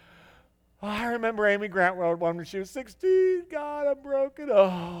 Oh, I remember Amy Grant wrote one when she was 16. God, I'm broken.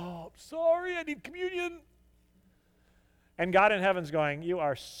 Oh, I'm sorry. I need communion. And God in heaven's going, you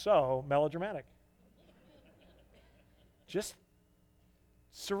are so melodramatic. Just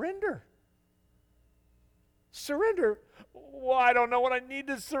surrender. Surrender. Well, I don't know what I need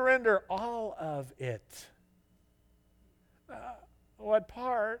to surrender. All of it. What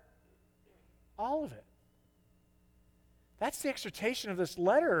part? All of it. That's the exhortation of this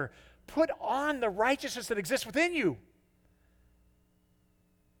letter. Put on the righteousness that exists within you.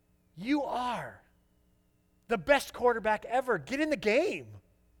 You are the best quarterback ever. Get in the game.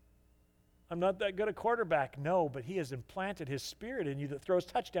 I'm not that good a quarterback. No, but He has implanted His Spirit in you that throws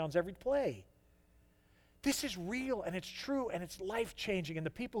touchdowns every play. This is real, and it's true, and it's life-changing, and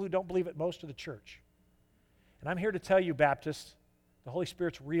the people who don't believe it most are the church. And I'm here to tell you, Baptists, the Holy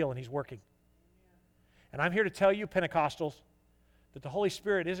Spirit's real, and He's working. And I'm here to tell you, Pentecostals, that the Holy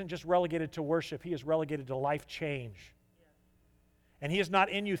Spirit isn't just relegated to worship. He is relegated to life change. And He is not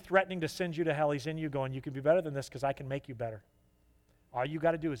in you threatening to send you to hell. He's in you going, you can be better than this because I can make you better. All you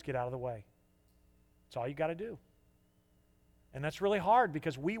got to do is get out of the way. That's all you got to do. And that's really hard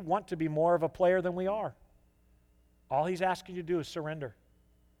because we want to be more of a player than we are. All he's asking you to do is surrender.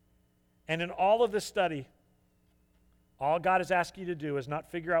 And in all of this study, all God is asking you to do is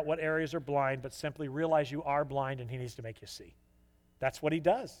not figure out what areas are blind, but simply realize you are blind and he needs to make you see. That's what he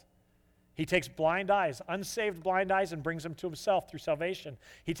does. He takes blind eyes, unsaved blind eyes, and brings them to himself through salvation.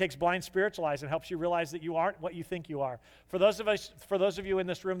 He takes blind spiritual eyes and helps you realize that you aren't what you think you are. For those of you in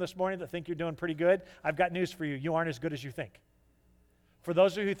this room this morning that think you're doing pretty good, I've got news for you. You aren't as good as you think. For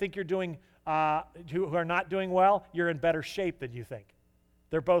those of you who think you're doing, who are not doing well, you're in better shape than you think.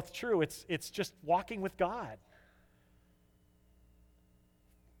 They're both true. It's just walking with God.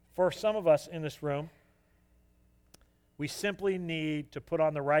 For some of us in this room, we simply need to put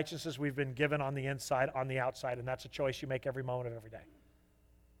on the righteousness we've been given on the inside, on the outside, and that's a choice you make every moment of every day.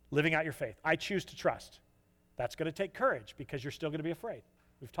 Living out your faith. I choose to trust. That's going to take courage because you're still going to be afraid.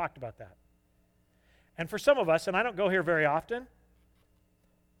 We've talked about that. And for some of us, and I don't go here very often,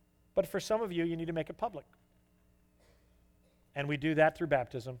 but for some of you, you need to make it public. And we do that through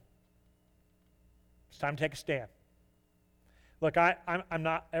baptism. It's time to take a stand. Look, I'm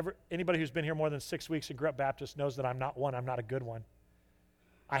not ever, anybody who's been here more than 6 weeks and grew up Baptist knows that I'm not one. I'm not a good one.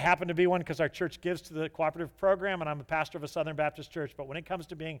 I happen to be one because our church gives to the cooperative program, and I'm a pastor of a Southern Baptist church. But when it comes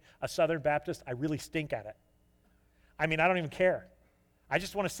to being a Southern Baptist, I really stink at it. I mean, I don't even care. I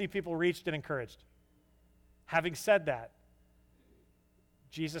just want to see people reached and encouraged. Having said that,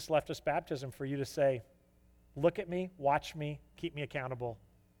 Jesus left us baptism for you to say, look at me, watch me, keep me accountable.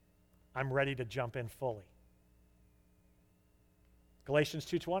 I'm ready to jump in fully. Galatians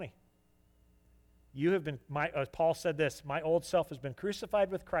 2:20. You have been, Paul said this, my old self has been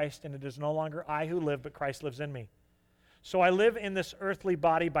crucified with Christ, and it is no longer I who live, but Christ lives in me. So I live in this earthly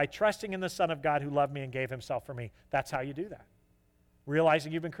body by trusting in the Son of God who loved me and gave himself for me. That's how you do that.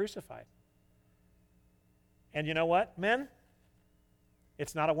 Realizing you've been crucified. And you know what, men?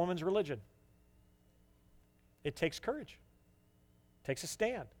 It's not a woman's religion. It takes courage. It takes a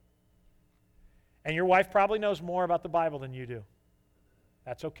stand. And your wife probably knows more about the Bible than you do.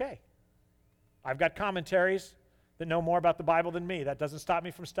 That's okay. I've got commentaries that know more about the Bible than me. That doesn't stop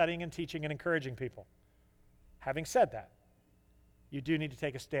me from studying and teaching and encouraging people. Having said that, you do need to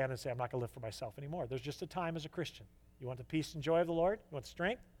take a stand and say, I'm not going to live for myself anymore. There's just a time as a Christian. You want the peace and joy of the Lord? You want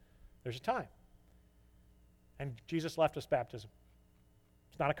strength? There's a time. And Jesus left us baptism.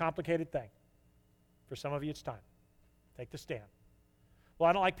 It's not a complicated thing. For some of you, it's time. Take the stand. Well,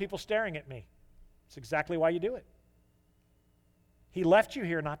 I don't like people staring at me. It's exactly why you do it. He left you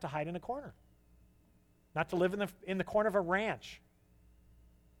here not to hide in a corner, not to live in the corner of a ranch.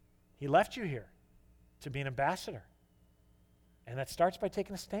 He left you here to be an ambassador. And that starts by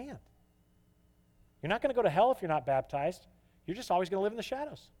taking a stand. You're not going to go to hell if you're not baptized. You're just always going to live in the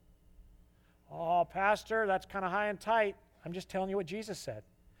shadows. Oh, Pastor, that's kind of high and tight. I'm just telling you what Jesus said.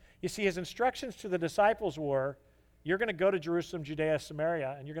 You see, his instructions to the disciples were, you're going to go to Jerusalem, Judea,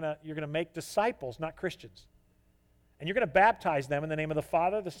 Samaria, and you're going to make disciples, not Christians. And you're going to baptize them in the name of the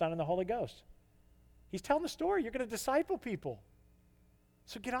Father, the Son, and the Holy Ghost. He's telling the story. You're going to disciple people.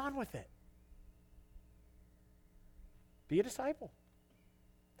 So get on with it. Be a disciple.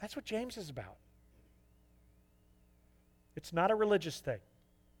 That's what James is about. It's not a religious thing.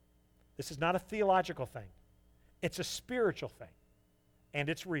 This is not a theological thing. It's a spiritual thing. And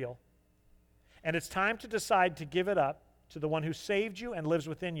it's real. And it's time to decide to give it up to the one who saved you and lives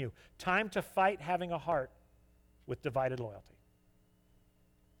within you. Time to fight having a heart with divided loyalty.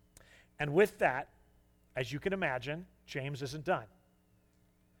 And with that, as you can imagine, James isn't done.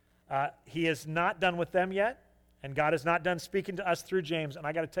 He is not done with them yet, and God is not done speaking to us through James. And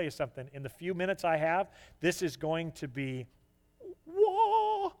I got to tell you something. In the few minutes I have, this is going to be,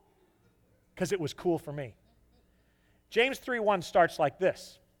 whoa, because it was cool for me. James 3:1 starts like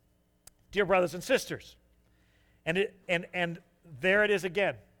this. Dear brothers and sisters, and there it is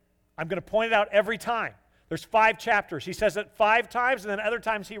again. I'm going to point it out every time. There's 5 chapters. He says it 5 times, and then other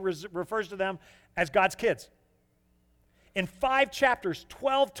times he refers to them as God's kids. In 5 chapters,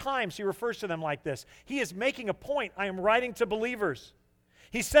 12 times he refers to them like this. He is making a point. I am writing to believers.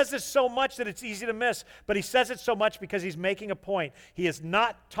 He says this so much that it's easy to miss, but he says it so much because he's making a point. He is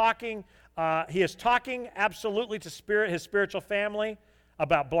not talking, he is talking absolutely to his spiritual family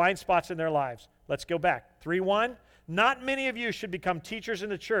about blind spots in their lives. Let's go back. 3:1. Not many of you should become teachers in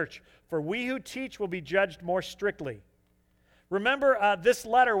the church, for we who teach will be judged more strictly. Remember, this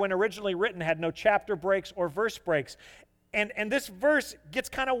letter, when originally written, had no chapter breaks or verse breaks. And this verse gets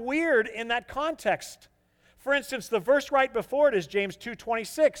kind of weird in that context. For instance, the verse right before it is James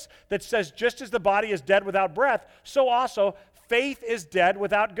 2:26 that says, just as the body is dead without breath, so also faith is dead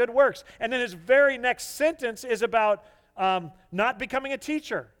without good works. And then his very next sentence is about not becoming a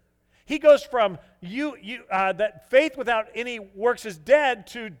teacher. He goes from that faith without any works is dead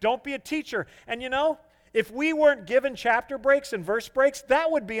to don't be a teacher. And you know, if we weren't given chapter breaks and verse breaks,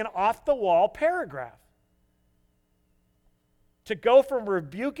 that would be an off-the-wall paragraph. To go from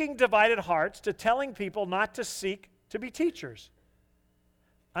rebuking divided hearts to telling people not to seek to be teachers.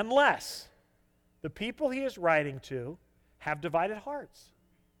 Unless the people he is writing to have divided hearts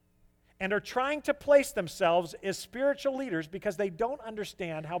and are trying to place themselves as spiritual leaders because they don't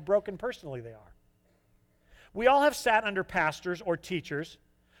understand how broken personally they are. We all have sat under pastors or teachers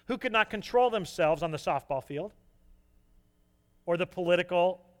who could not control themselves on the softball field or the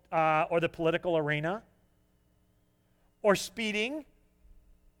political arena, or speeding,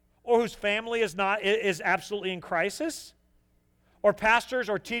 or whose family is absolutely in crisis, or pastors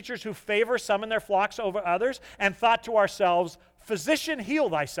or teachers who favor some in their flocks over others, and thought to ourselves, "Physician, heal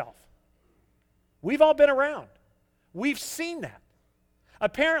thyself." We've all been around. We've seen that.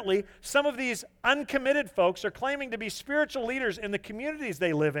 Apparently, some of these uncommitted folks are claiming to be spiritual leaders in the communities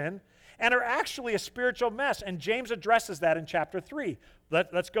they live in and are actually a spiritual mess, and James addresses that in chapter 3.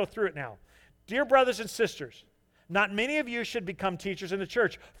 Let's go through it now. Dear brothers and sisters, not many of you should become teachers in the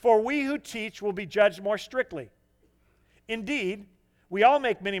church, for we who teach will be judged more strictly. Indeed, we all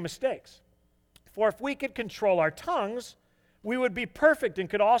make many mistakes. For if we could control our tongues, we would be perfect and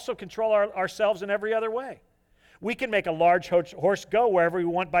could also control ourselves in every other way. We can make a large horse go wherever we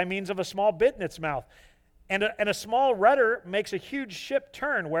want by means of a small bit in its mouth. And a small rudder makes a huge ship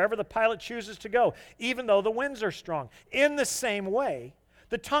turn wherever the pilot chooses to go, even though the winds are strong. In the same way,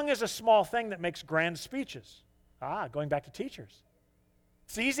 the tongue is a small thing that makes grand speeches. Going back to teachers.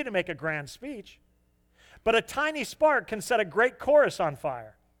 It's easy to make a grand speech, but a tiny spark can set a great forest on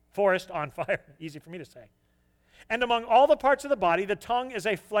fire. Easy for me to say. And among all the parts of the body, the tongue is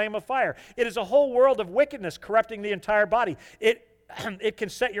a flame of fire. It is a whole world of wickedness corrupting the entire body. It can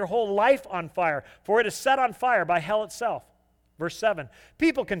set your whole life on fire, for it is set on fire by hell itself. Verse 7,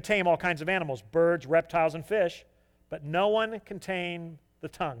 people can tame all kinds of animals, birds, reptiles, and fish, but no one can tame the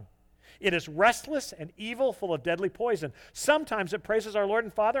tongue. It is restless and evil, full of deadly poison. Sometimes it praises our Lord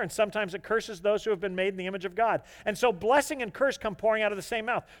and Father, and sometimes it curses those who have been made in the image of God. And so blessing and curse come pouring out of the same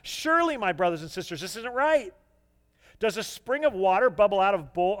mouth. Surely, my brothers and sisters, this isn't right. Does a spring of water bubble out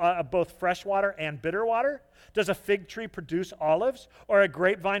of both fresh water and bitter water? Does a fig tree produce olives, or a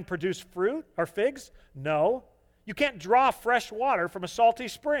grapevine produce fruit or figs? No. You can't draw fresh water from a salty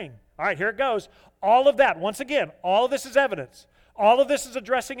spring. All right, here it goes. All of that, once again, all of this is evidence. All of this is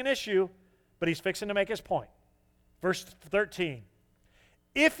addressing an issue, but he's fixing to make his point. Verse 13.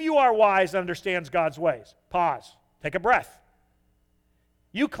 If you are wise and understands God's ways, pause, take a breath.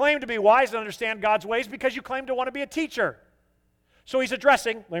 You claim to be wise and understand God's ways because you claim to want to be a teacher. So he's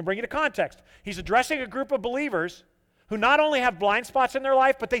addressing, let me bring you to context. He's addressing a group of believers who not only have blind spots in their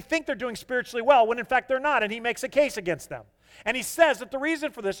life, but they think they're doing spiritually well when in fact they're not, and he makes a case against them. And he says that the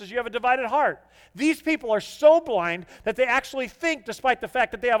reason for this is you have a divided heart. These people are so blind that they actually think, despite the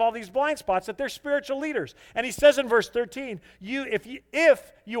fact that they have all these blind spots, that they're spiritual leaders. And he says in verse 13,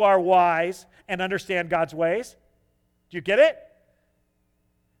 if you are wise and understand God's ways, do you get it?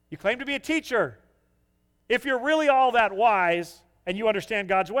 You claim to be a teacher. If you're really all that wise and you understand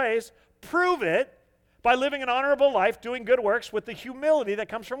God's ways, prove it by living an honorable life, doing good works with the humility that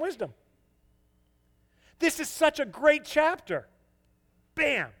comes from wisdom. This is such a great chapter.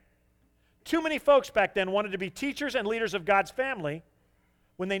 Bam! Too many folks back then wanted to be teachers and leaders of God's family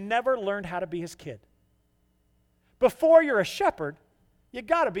when they never learned how to be his kid. Before you're a shepherd, you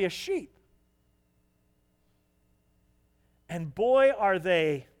got to be a sheep. And boy, are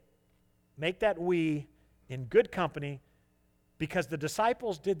they make that we in good company, because the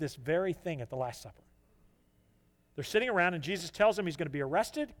disciples did this very thing at the Last Supper. They're sitting around and Jesus tells them he's going to be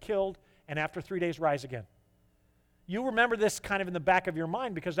arrested, killed, and after 3 days rise again. You remember this kind of in the back of your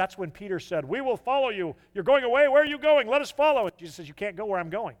mind because that's when Peter said, "We will follow you. You're going away. Where are you going? Let us follow." And Jesus says, "You can't go where I'm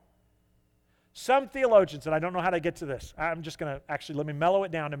going." Some theologians, and I don't know how to get to this. I'm just going to actually, let me mellow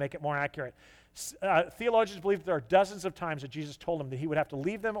it down to make it more accurate. Theologians believe that there are dozens of times that Jesus told them that he would have to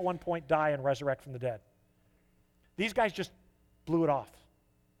leave them at one point, die, and resurrect from the dead. These guys just blew it off.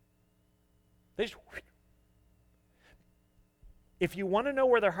 If you want to know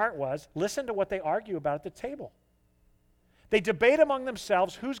where their heart was, listen to what they argue about at the table. They debate among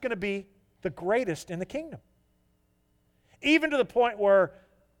themselves who's going to be the greatest in the kingdom. Even to the point where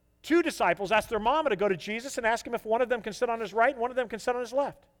 2 disciples asked their mama to go to Jesus and ask him if one of them can sit on his right and one of them can sit on his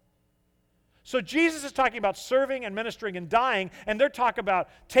left. So Jesus is talking about serving and ministering and dying, and they're talking about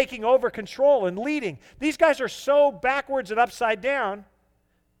taking over control and leading. These guys are so backwards and upside down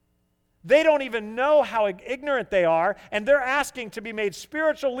They don't even know how ignorant they are, and they're asking to be made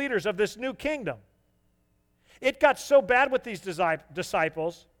spiritual leaders of this new kingdom. It got so bad with these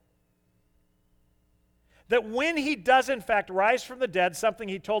disciples that when he does in fact rise from the dead, something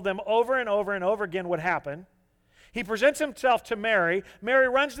he told them over and over and over again would happen, he presents himself to Mary. Mary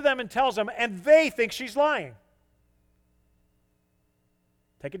runs to them and tells them, and they think she's lying.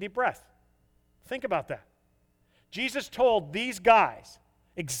 Take a deep breath. Think about that. Jesus told these guys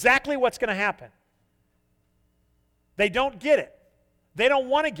exactly what's going to happen. They don't get it. They don't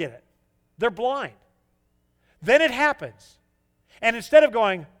want to get it. They're blind. Then it happens. And instead of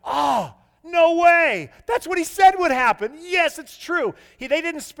going, oh, no way, that's what he said would happen. Yes, it's true. They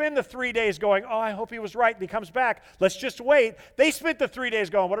didn't spend the 3 days going, oh, I hope he was right and he comes back. Let's just wait. They spent the 3 days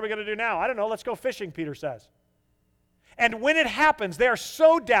going, what are we going to do now? I don't know. Let's go fishing, Peter says. And when it happens, they are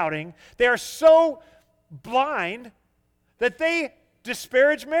so doubting, they are so blind that they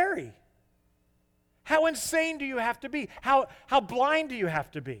disparage Mary. How insane do you have to be? How blind do you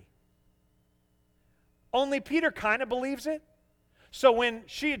have to be? Only Peter kind of believes it. So when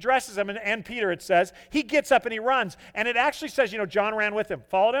she addresses him, and Peter, it says, he gets up and he runs. And it actually says, John ran with him,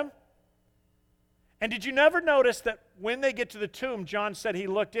 followed him. And did you never notice that when they get to the tomb, John said he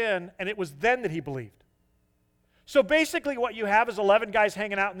looked in, and it was then that he believed? So basically what you have is 11 guys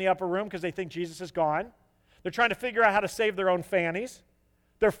hanging out in the upper room because they think Jesus is gone. They're trying to figure out how to save their own fannies.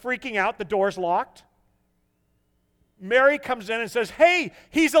 They're freaking out. The door's locked. Mary comes in and says, hey,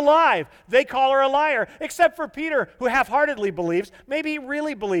 he's alive. They call her a liar, except for Peter, who half-heartedly believes. Maybe he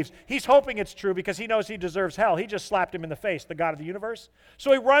really believes. He's hoping it's true because he knows he deserves hell. He just slapped him in the face, the God of the universe.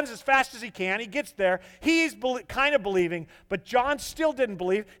 So he runs as fast as he can. He gets there. He's kind of believing, but John still didn't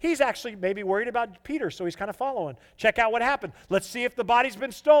believe. He's actually maybe worried about Peter, so he's kind of following. Check out what happened. Let's see if the body's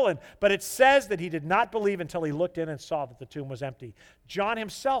been stolen. But it says that he did not believe until he looked in and saw that the tomb was empty. John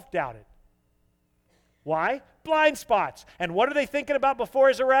himself doubted. Why? Blind spots. And what are they thinking about before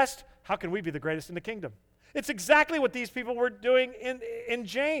his arrest? How can we be the greatest in the kingdom? It's exactly what these people were doing in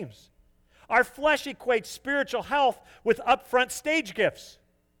James. Our flesh equates spiritual health with upfront stage gifts.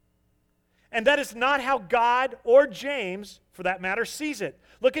 And that is not how God or James, for that matter, sees it.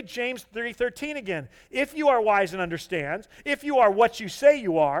 Look at James 3:13 again. If you are wise and understand, if you are what you say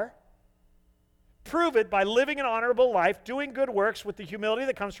you are, prove it by living an honorable life, doing good works with the humility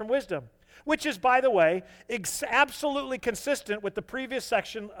that comes from wisdom. Which is, by the way, absolutely consistent with the previous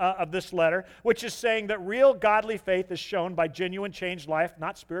section of this letter, which is saying that real godly faith is shown by genuine changed life,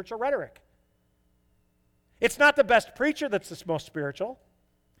 not spiritual rhetoric. It's not the best preacher that's the most spiritual.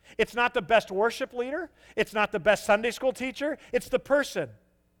 It's not the best worship leader. It's not the best Sunday school teacher. It's the person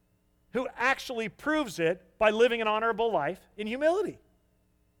who actually proves it by living an honorable life in humility.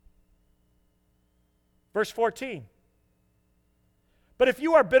 Verse 14. But if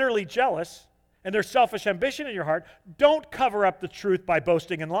you are bitterly jealous and there's selfish ambition in your heart, don't cover up the truth by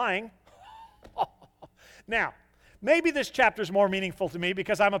boasting and lying. Now, maybe this chapter is more meaningful to me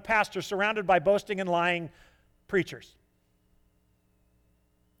because I'm a pastor surrounded by boasting and lying preachers.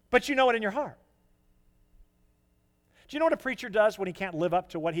 But you know it in your heart. Do you know what a preacher does when he can't live up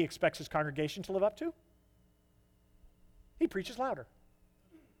to what he expects his congregation to live up to? He preaches louder.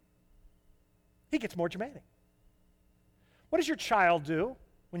 He gets more dramatic. What does your child do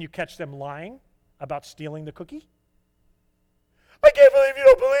when you catch them lying about stealing the cookie? I can't believe you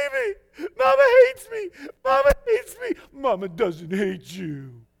don't believe me. Mama hates me. Mama hates me. Mama doesn't hate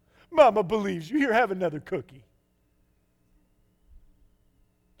you. Mama believes you. Here, have another cookie.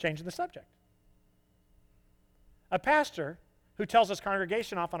 Changing the subject. A pastor who tells his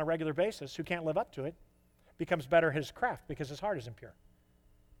congregation off on a regular basis, who can't live up to it, becomes better at his craft because his heart is impure.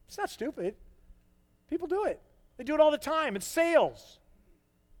 It's not stupid. People do it. They do it all the time. It's sales.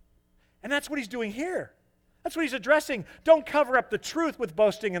 And that's what he's doing here. That's what he's addressing. Don't cover up the truth with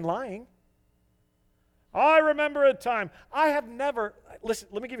boasting and lying. I remember a time. I have never, listen,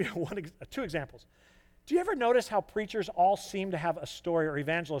 let me give you two examples. Do you ever notice how preachers all seem to have a story, or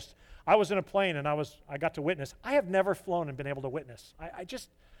evangelists? I was in a plane and I got to witness. I have never flown and been able to witness.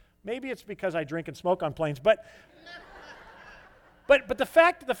 Maybe it's because I drink and smoke on planes, but the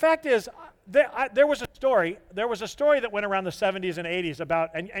fact is, there was a story that went around the 70s and 80s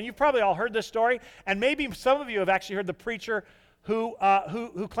about, and you've probably all heard this story, and maybe some of you have actually heard the preacher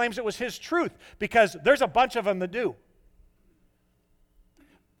who claims it was his truth, because there's a bunch of them that do.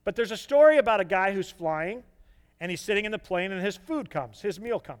 But there's a story about a guy who's flying, and he's sitting in the plane, and his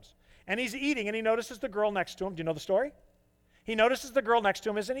meal comes, and he's eating, and he notices the girl next to him. Do you know the story? He notices the girl next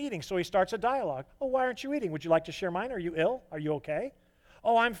to him isn't eating, so he starts a dialogue. Oh, why aren't you eating? Would you like to share mine? Are you ill? Are you okay?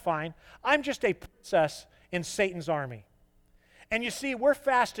 Oh, I'm fine. I'm just a princess in Satan's army. And you see, we're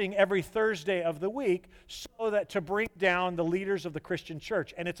fasting every Thursday of the week so that to bring down the leaders of the Christian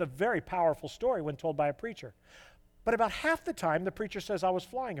church. And it's a very powerful story when told by a preacher. But about half the time, the preacher says, I was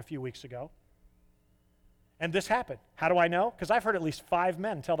flying a few weeks ago, and this happened. How do I know? Because I've heard at least 5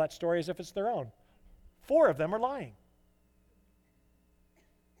 men tell that story as if it's their own. 4 of them are lying.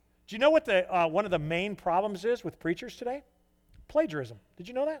 Do you know what one of the main problems is with preachers today? Plagiarism. Did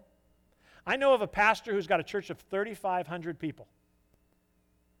you know that? I know of a pastor who's got a church of 3,500 people.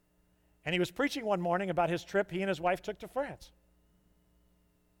 And he was preaching one morning about his trip he and his wife took to France.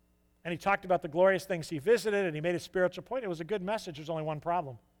 And he talked about the glorious things he visited, and he made a spiritual point. It was a good message. There's only one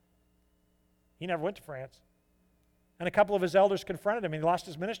problem. He never went to France. And a couple of his elders confronted him, and he lost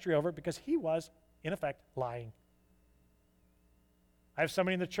his ministry over it because he was, in effect, lying. I have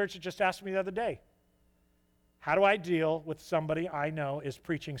somebody in the church that just asked me the other day, how do I deal with somebody I know is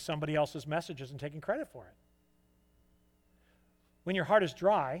preaching somebody else's messages and taking credit for it? When your heart is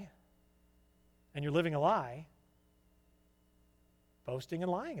dry and you're living a lie, boasting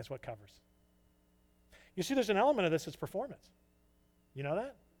and lying is what covers. You see, there's an element of this that's performance. You know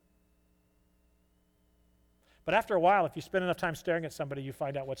that? But after a while, if you spend enough time staring at somebody, you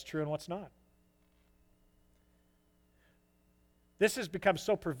find out what's true and what's not. This has become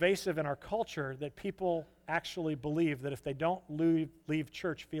so pervasive in our culture that people actually believe that if they don't leave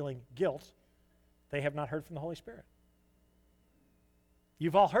church feeling guilt, they have not heard from the Holy Spirit.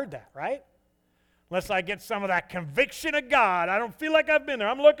 You've all heard that, right? Unless I get some of that conviction of God, I don't feel like I've been there.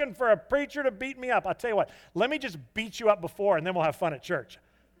 I'm looking for a preacher to beat me up. I'll tell you what, let me just beat you up before, and then we'll have fun at church.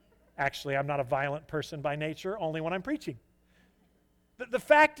 Actually, I'm not a violent person by nature, only when I'm preaching. The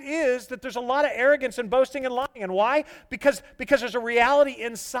fact is that there's a lot of arrogance and boasting and lying. And why? Because there's a reality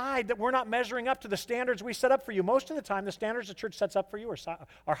inside that we're not measuring up to the standards we set up for you. Most of the time, the standards the church sets up for you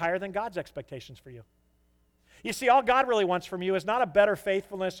are higher than God's expectations for you. You see, all God really wants from you is not a better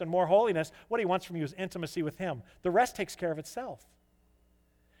faithfulness and more holiness. What he wants from you is intimacy with him. The rest takes care of itself.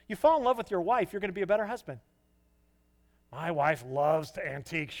 You fall in love with your wife, you're going to be a better husband. My wife loves to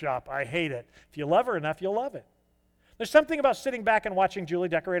antique shop. I hate it. If you love her enough, you'll love it. There's something about sitting back and watching Julie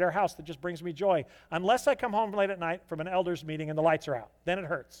decorate our house that just brings me joy, unless I come home late at night from an elders meeting and the lights are out. Then it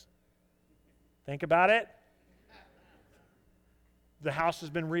hurts. Think about it. The house has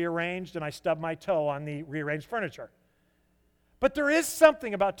been rearranged, and I stub my toe on the rearranged furniture. But there is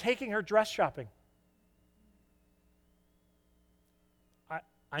something about taking her dress shopping.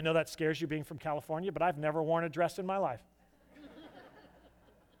 I know that scares you being from California, but I've never worn a dress in my life.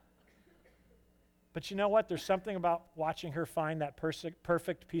 But you know what? There's something about watching her find that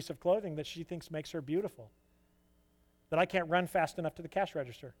perfect piece of clothing that she thinks makes her beautiful, that I can't run fast enough to the cash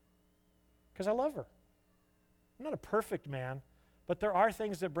register because I love her. I'm not a perfect man, but there are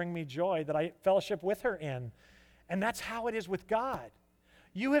things that bring me joy that I fellowship with her in. And that's how it is with God.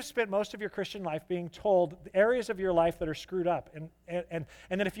 You have spent most of your Christian life being told the areas of your life that are screwed up. And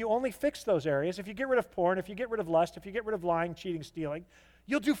that if you only fix those areas, if you get rid of porn, if you get rid of lust, if you get rid of lying, cheating, stealing,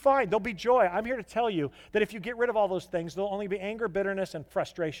 you'll do fine. There'll be joy. I'm here to tell you that if you get rid of all those things, there'll only be anger, bitterness, and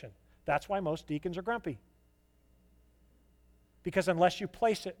frustration. That's why most deacons are grumpy. Because unless you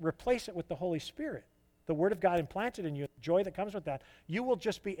replace it with the Holy Spirit, the Word of God implanted in you, the joy that comes with that, you will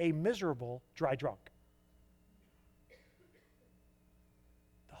just be a miserable dry drunk.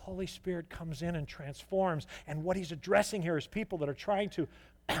 The Holy Spirit comes in and transforms, and what he's addressing here is people that are trying to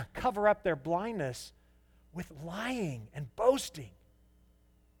cover up their blindness with lying and boasting.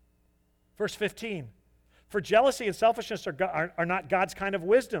 Verse 15, for jealousy and selfishness are not God's kind of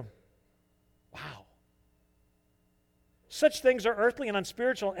wisdom. Wow. Such things are earthly and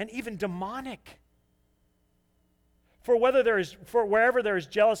unspiritual and even demonic. For wherever there is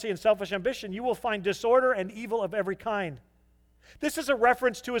jealousy and selfish ambition, you will find disorder and evil of every kind. This is a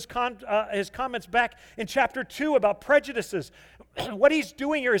reference to his comments back in chapter 2 about prejudices. What he's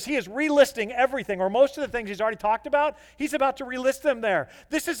doing here is he is relisting everything, or most of the things he's already talked about. He's about to relist them there.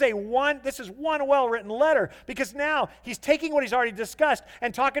 This is one well-written letter, because now he's taking what he's already discussed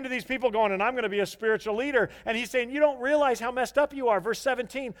and talking to these people going, and I'm going to be a spiritual leader. And he's saying, you don't realize how messed up you are. Verse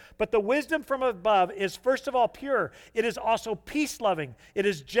 17, but the wisdom from above is first of all pure. It is also peace-loving. It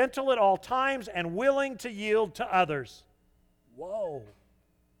is gentle at all times and willing to yield to others. Whoa.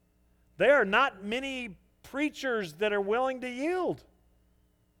 There are not many preachers that are willing to yield.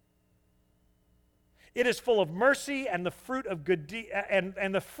 It is full of mercy and the fruit of good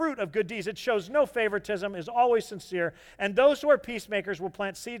deeds. It shows no favoritism, is always sincere, and those who are peacemakers will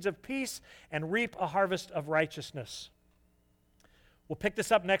plant seeds of peace and reap a harvest of righteousness. We'll pick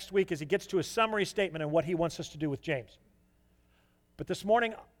this up next week as he gets to a summary statement and what he wants us to do with James. But this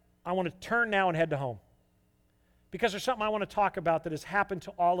morning, I want to turn now and head to home. because there's something I want to talk about that has happened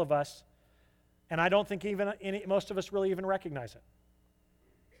to all of us, and I don't think most of us really even recognize it.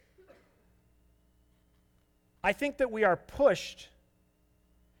 I think that we are pushed,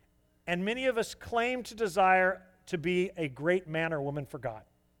 and many of us claim to desire to be a great man or woman for God.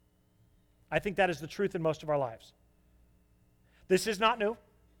 I think that is the truth in most of our lives. This is not new.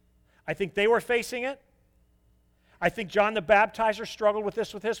 I think they were facing it. I think John the Baptizer struggled with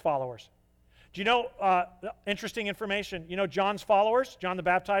this with his followers. Do you know, interesting information, you know John's followers, John the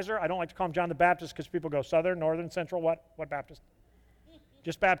Baptizer, I don't like to call him John the Baptist because people go Southern, Northern, Central, what Baptist?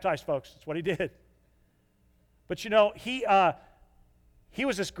 Just baptized folks, that's what he did. But you know, he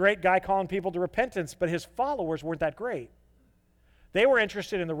was this great guy calling people to repentance, but his followers weren't that great. They were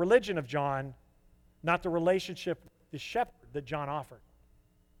interested in the religion of John, not the relationship with the shepherd that John offered.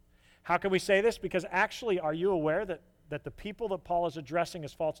 How can we say this? Because actually, are you aware that the people that Paul is addressing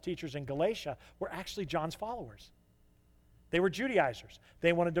as false teachers in Galatia were actually John's followers? They were Judaizers.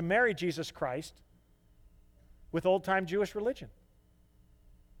 They wanted to marry Jesus Christ with old-time Jewish religion.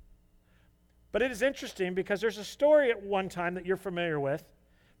 But it is interesting because there's a story at one time that you're familiar with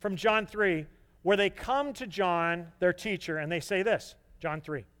from John 3 where they come to John, their teacher, and they say this, John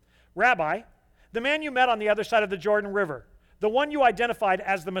 3, "Rabbi, the man you met on the other side of the Jordan River, the one you identified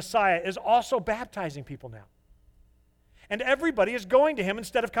as the Messiah, is also baptizing people now. And everybody is going to him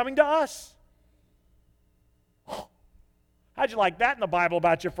instead of coming to us." How'd you like that in the Bible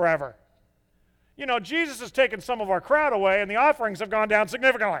about you forever? You know, Jesus has taken some of our crowd away and the offerings have gone down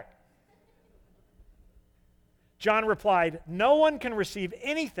significantly. John replied, "No one can receive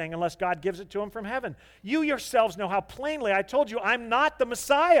anything unless God gives it to him from heaven. You yourselves know how plainly I told you I'm not the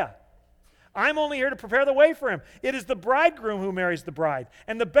Messiah. I'm only here to prepare the way for him. It is the bridegroom who marries the bride,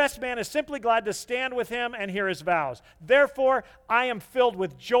 and the best man is simply glad to stand with him and hear his vows. Therefore, I am filled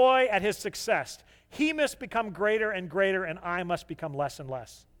with joy at his success. He must become greater and greater, and I must become less and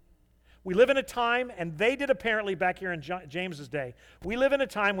less." We live in a time, and they did apparently back here in James's day, we live in a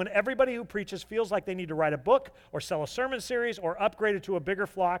time when everybody who preaches feels like they need to write a book or sell a sermon series or upgrade it to a bigger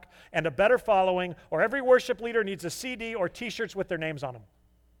flock and a better following, or every worship leader needs a CD or t-shirts with their names on them.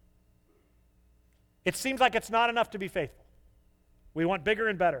 It seems like it's not enough to be faithful. We want bigger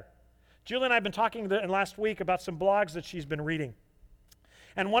and better. Julie and I have been talking last week about some blogs that she's been reading.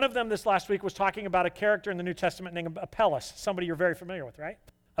 And one of them this last week was talking about a character in the New Testament named Apelles, somebody you're very familiar with, right?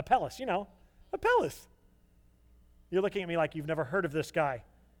 Apelles, you know, Apelles. You're looking at me like you've never heard of this guy.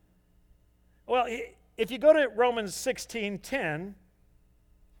 Well, if you go to Romans 16:10,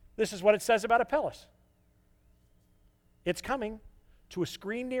 this is what it says about Apelles. "It's coming to a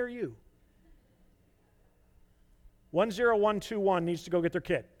screen near you." 10121 needs to go get their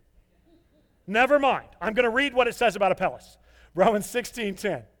kid. Never mind. I'm going to read what it says about Apelles. Romans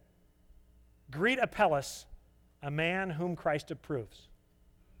 16:10. "Greet Apelles, a man whom Christ approves."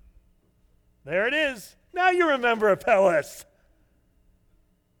 There it is. Now you remember Apelles.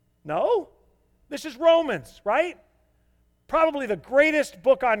 No? This is Romans, right? Probably the greatest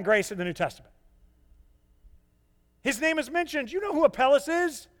book on grace in the New Testament. His name is mentioned. You know who Apelles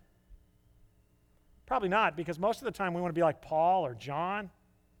is? Probably not, because most of the time we want to be like Paul or John.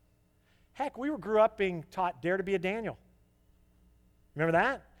 Heck, we grew up being taught, dare to be a Daniel. Remember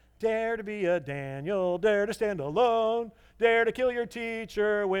that? Dare to be a Daniel, dare to stand alone, dare to kill your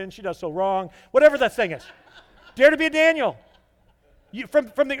teacher when she does so wrong. Whatever that thing is. Dare to be a Daniel.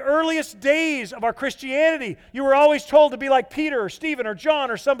 From the earliest days of our Christianity, you were always told to be like Peter or Stephen or John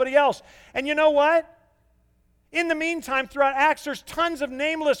or somebody else. And you know what? In the meantime, throughout Acts, there's tons of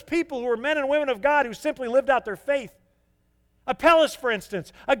nameless people who are men and women of God who simply lived out their faith. Apelles, for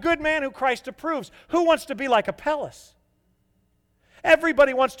instance, a good man who Christ approves. Who wants to be like Apelles?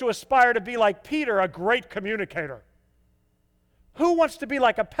 Everybody wants to aspire to be like Peter, a great communicator. Who wants to be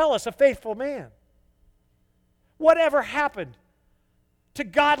like Apelles, a faithful man? Whatever happened to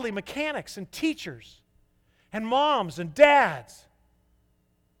godly mechanics and teachers and moms and dads?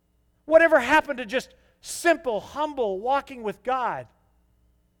 Whatever happened to just simple, humble walking with God?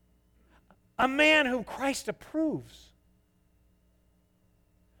 A man whom Christ approves.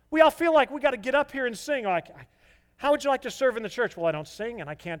 We all feel like we got to get up here and sing. How would you like to serve in the church? Well, I don't sing and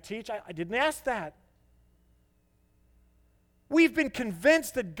I can't teach. I didn't ask that. We've been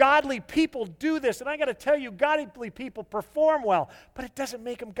convinced that godly people do this, and I got to tell you, godly people perform well, but it doesn't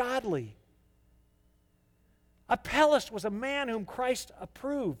make them godly. Apelles was a man whom Christ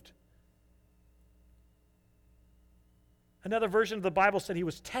approved. Another version of the Bible said he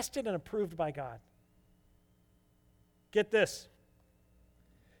was tested and approved by God. Get this.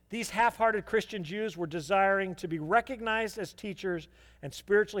 These half-hearted Christian Jews were desiring to be recognized as teachers and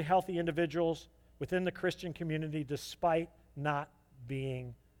spiritually healthy individuals within the Christian community despite not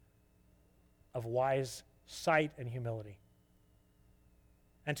being of wise sight and humility.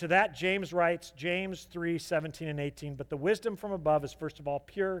 And to that, James writes, James 3:17 and 18, but the wisdom from above is first of all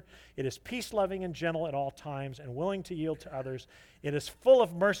pure. It is peace-loving and gentle at all times and willing to yield to others. It is full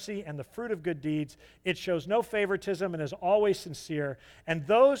of mercy and the fruit of good deeds. It shows no favoritism and is always sincere. And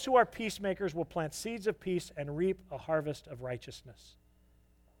those who are peacemakers will plant seeds of peace and reap a harvest of righteousness.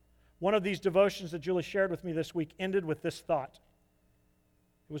 One of these devotions that Julie shared with me this week ended with this thought.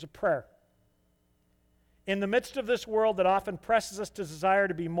 It was a prayer. In the midst of this world that often presses us to desire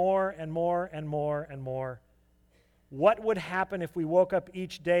to be more and more and more and more, what would happen if we woke up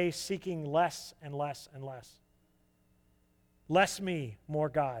each day seeking less and less and less? Less me, more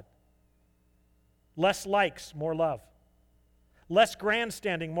God. Less likes, more love. Less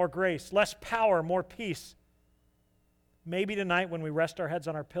grandstanding, more grace. Less power, more peace. Maybe tonight when we rest our heads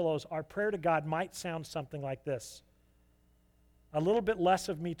on our pillows, our prayer to God might sound something like this. A little bit less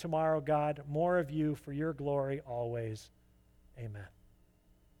of me tomorrow, God, more of you for your glory always. Amen.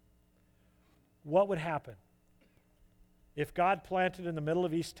 What would happen if God planted in the middle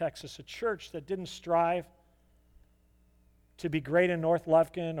of East Texas a church that didn't strive to be great in North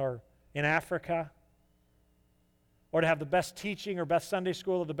Lufkin or in Africa, or to have the best teaching or best Sunday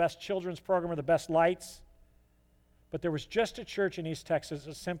school or the best children's program or the best lights, but there was just a church in East Texas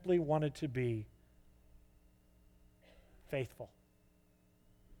that simply wanted to be faithful?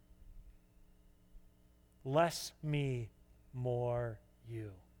 Less me, more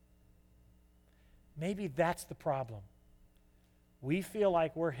you. Maybe that's the problem. We feel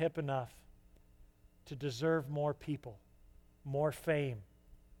like we're hip enough to deserve more people, more fame.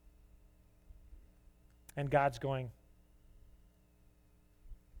 And God's going,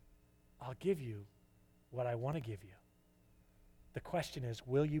 I'll give you what I want to give you. The question is,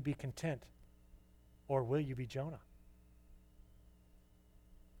 will you be content or will you be Jonah?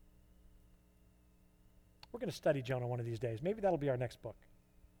 We're going to study Jonah one of these days. Maybe that'll be our next book.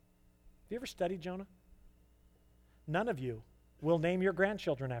 Have you ever studied Jonah? None of you will name your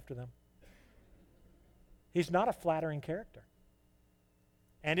grandchildren after them. He's not a flattering character.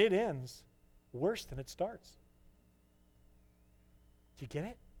 And it ends worse than it starts. Do you get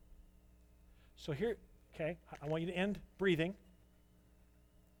it? So here, okay, I want you to end breathing.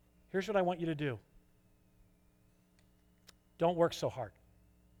 Here's what I want you to do. Don't work so hard.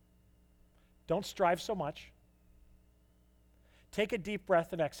 Don't strive so much. Take a deep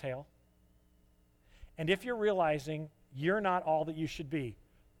breath and exhale. And if you're realizing you're not all that you should be,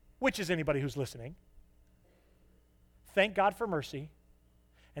 which is anybody who's listening, thank God for mercy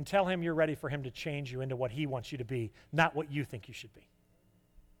and tell him you're ready for him to change you into what he wants you to be, not what you think you should be.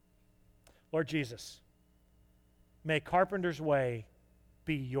 Lord Jesus, may Carpenter's Way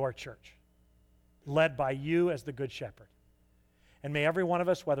be your church, led by you as the Good Shepherd. And may every one of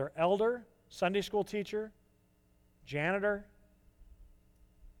us, whether elder, Sunday school teacher, janitor,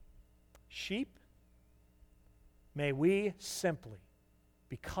 sheep, may we simply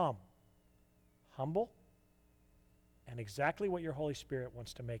become humble and exactly what your Holy Spirit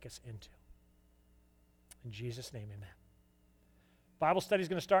wants to make us into. In Jesus' name, amen. Bible study is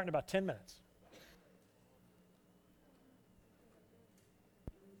going to start in about 10 minutes.